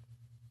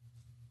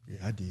 Yeah,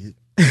 I did.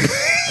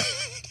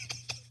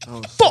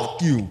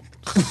 Fuck you.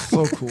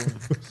 So corny.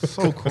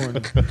 So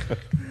corny.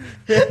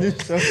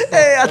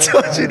 Hey, I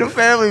told you the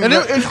family. And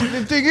bro.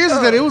 the thing is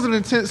that it was an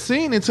intense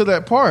scene until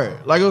that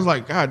part. Like, it was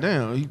like, God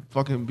damn, he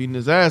fucking beating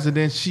his ass. And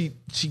then she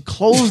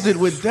closed it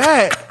with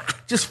that.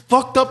 Just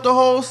fucked up the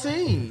whole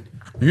scene.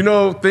 You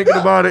know, thinking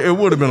about it, it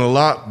would have been a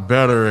lot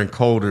better and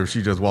colder if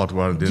she just walked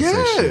around and didn't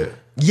say shit.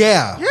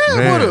 Yeah. Yeah, it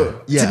Man. would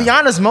have. Yeah. To be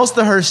honest, most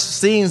of her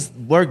scenes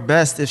work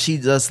best if she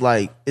just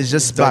like it's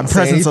just by Doesn't say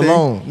presence anything.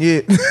 alone.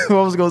 Yeah, I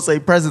was gonna say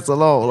presence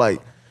alone. Like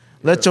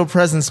let your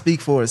presence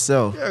speak for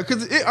itself. Yeah,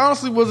 because it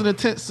honestly was an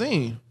intense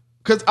scene.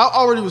 Because I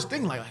already was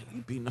thinking, like,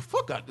 you beating the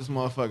fuck out this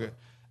motherfucker.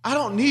 I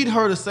don't need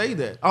her to say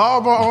that.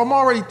 I'm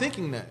already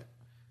thinking that.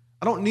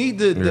 I don't need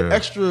the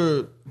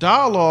extra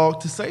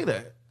dialogue to say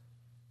that.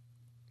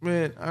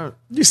 Man,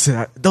 You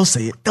said don't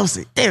say it. Don't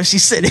say it. Damn, she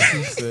said it.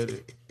 she said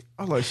it.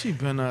 I was like, she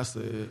better not say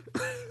it.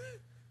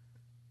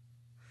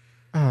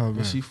 Oh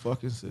And she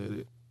fucking said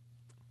it.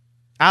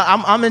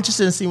 I'm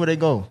interested in seeing where they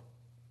go.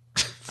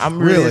 I'm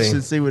really, Really? interested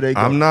to see where they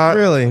go. I'm not.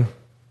 Really?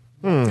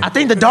 I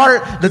think the daughter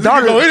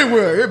Go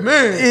anywhere,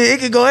 man. it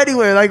could go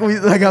anywhere, like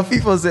how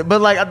FIFA said.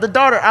 But like the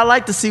daughter, I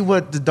like to see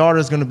what the daughter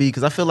is going to be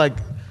because I feel like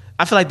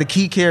the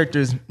key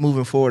characters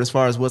moving forward, as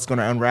far as what's going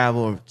to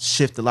unravel or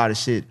shift a lot of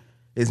shit,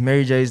 is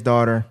Mary J's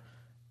daughter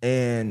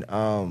and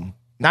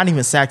not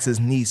even Sax's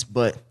niece,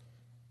 but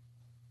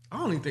I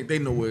don't even think they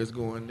know where it's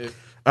going. Nick.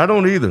 I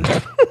don't either.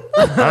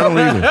 I don't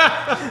either.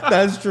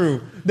 That's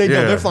true. They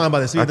know they're flying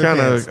by the seat of their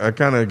pants. I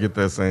kind of get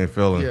that same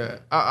feeling. Yeah,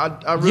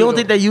 I really you don't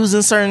think they're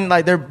using certain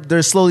like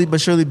they're slowly but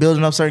surely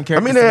building up certain I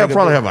characters? mean, to they make a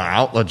probably big-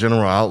 have a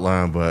general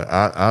outline, but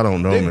I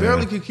don't know, they man.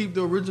 barely could keep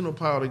the original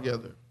pile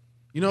together.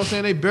 You know what I'm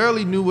saying? They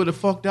barely knew where the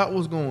fuck that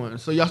was going.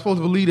 So y'all supposed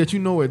to believe that you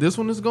know where this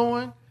one is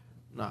going?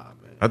 Nah,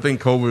 man. I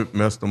think COVID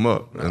messed them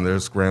up, and they're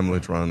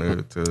scrambling trying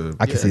to.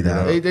 I can see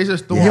that. They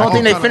just You don't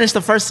think they finished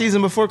the first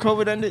season before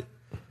COVID ended?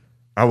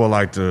 I would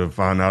like to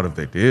find out if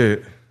they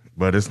did,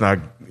 but it's not.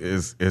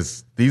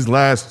 It's these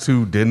last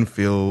two didn't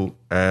feel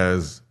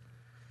as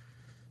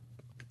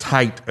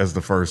tight as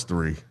the first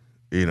three.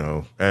 You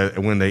know,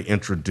 when they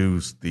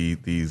introduced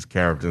these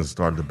characters and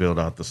started to build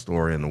out the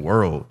story and the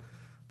world.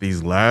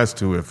 These last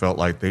two, it felt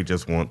like they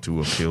just want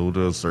to appeal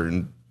to a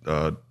certain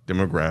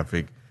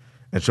demographic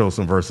and show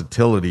some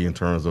versatility in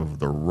terms of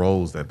the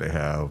roles that they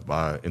have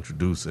by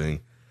introducing,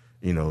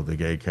 you know, the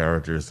gay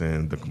characters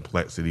and the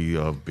complexity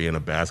of being a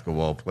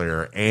basketball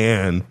player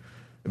and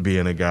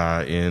being a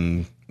guy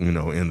in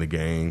the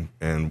game,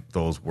 and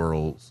those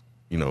worlds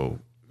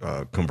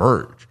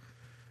converge,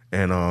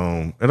 and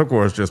of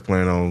course just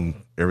playing on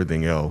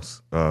everything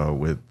else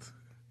with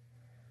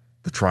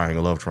the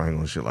love triangle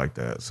and shit like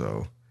that.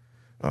 So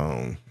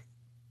I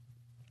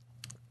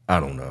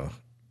don't know.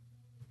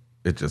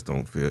 I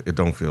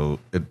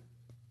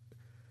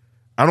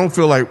don't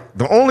feel like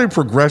the only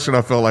progression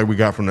I felt like we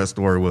got from that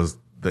story was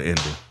the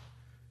ending,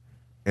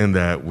 and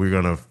that we're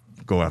gonna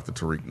go after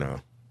Tariq now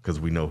because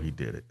we know he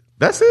did it.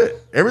 That's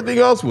it. Everything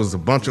else was a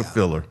bunch of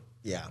filler.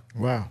 Yeah.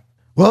 Wow.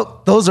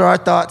 Well, those are our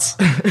thoughts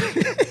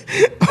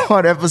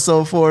on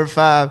episode 4 and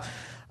 5.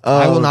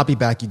 I will not be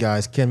back, you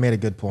guys. Ken made a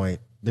good point.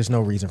 There's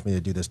no reason for me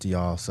to do this to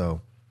y'all. So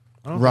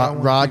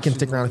Rod can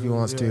stick around if he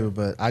wants to,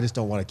 but I just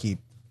don't want to keep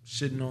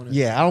shitting on it.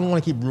 Yeah, I don't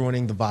want to keep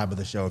ruining the vibe of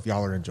the show if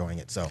y'all are enjoying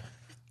it. So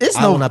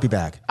I will not be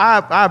back.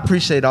 I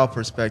appreciate all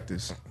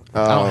perspectives.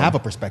 I don't have a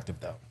perspective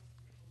though.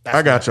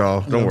 I got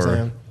y'all. You know Don't what I'm worry.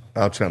 saying?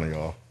 I'll channel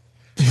y'all.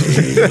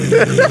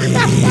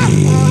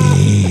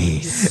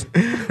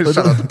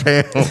 Shout out to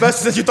Pam. Especially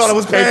since you thought it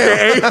was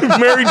Pam. AKA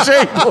Mary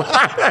J.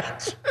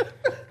 Blige.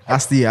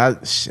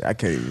 I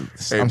can't even.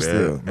 Hey, I'm man.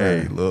 still.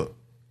 Hey, Man. look.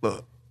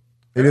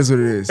 It is what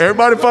it is.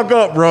 Everybody fuck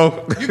up,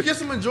 bro. You get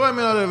some enjoyment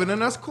out of it, and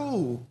that's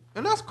cool.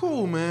 And that's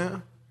cool,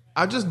 man.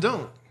 I just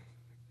don't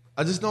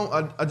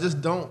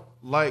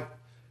like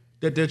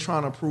that they're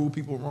trying to prove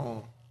people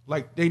wrong.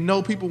 Like, they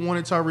know people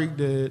wanted Tyreek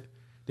dead.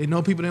 They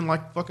know people didn't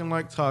like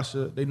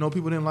Tasha. They know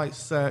people didn't like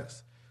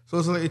sex. So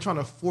it's like they're trying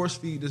to force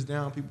feed this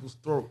down people's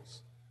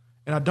throats.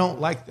 And I don't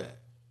like that.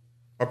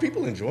 Are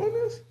people enjoying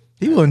this?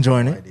 People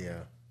enjoying it.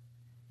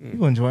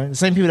 People enjoying it. The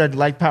same people that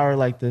like power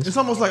like this. It's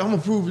almost like I'm going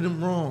to prove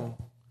them wrong.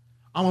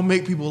 I'm going to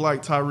make people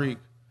like Tyreek.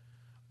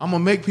 I'm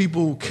going to make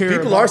people care.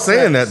 People about are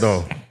saying sex. that,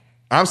 though.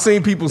 I've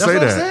seen people That's say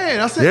what that. I'm saying.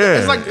 I said, Yeah,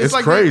 it's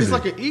like crazy. It's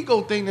like an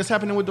ego thing that's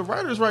happening with the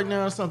writers right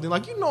now or something.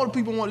 Like,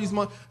 people want these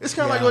money. It's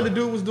kind of like what the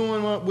dude was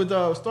doing with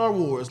Star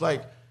Wars.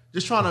 Like,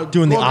 just trying to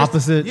doing the go against-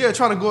 opposite. Yeah,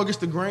 trying to go against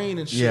the grain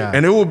and shit. Yeah.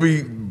 And it will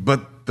be,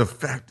 but the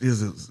fact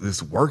is,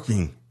 it's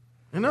working.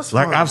 And that's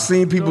Like, fine. I've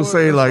seen people You know what?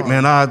 say, That's like, fine.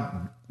 man, I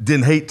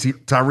didn't hate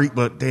Tyreek,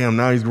 but damn,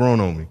 now he's grown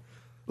on me.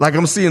 Like,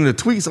 I'm seeing the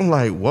tweets. I'm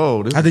like,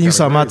 whoa. This I is think you kinda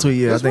saw my crazy. tweet.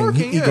 Yeah, It's I think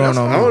working. he Yeah, going that's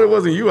on. I know it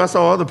wasn't you. I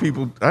saw other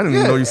people. I didn't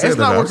even know you said it's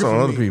that. not I working saw for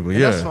other me. people. And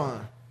Yeah. that's fine.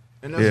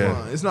 And that's Yeah.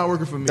 fine. It's not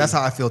working for me. That's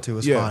how I feel too.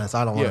 It's fine. So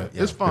I don't want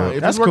to. It's fine. Yeah.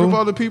 If That's it's working cool. for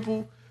other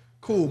people,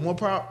 cool.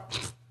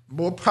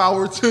 More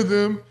power to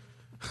them.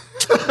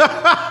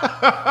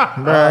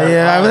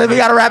 Yeah, we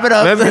gotta wrap it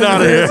up. Let's get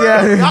out of here.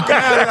 Yeah. Y'all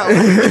can have it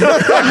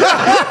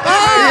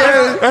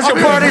out. That's your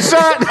party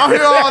shot. I'm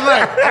here all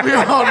night.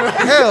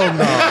 Hell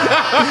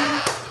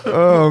no.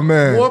 Oh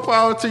man. More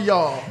power to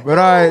y'all. But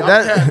all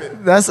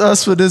right, that's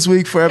us for this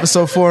week for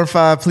episode 4 and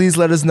 5. Please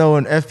let us know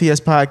on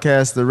FPS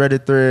Podcast, the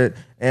Reddit thread,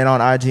 and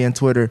on IG and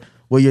Twitter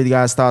what your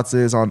guys' thoughts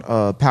is on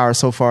Power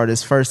so far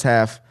this first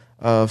half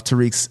of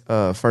Tariq's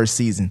first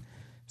season.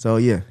 So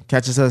yeah,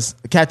 catch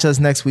us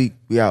next week.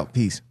 We out.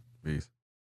 Peace.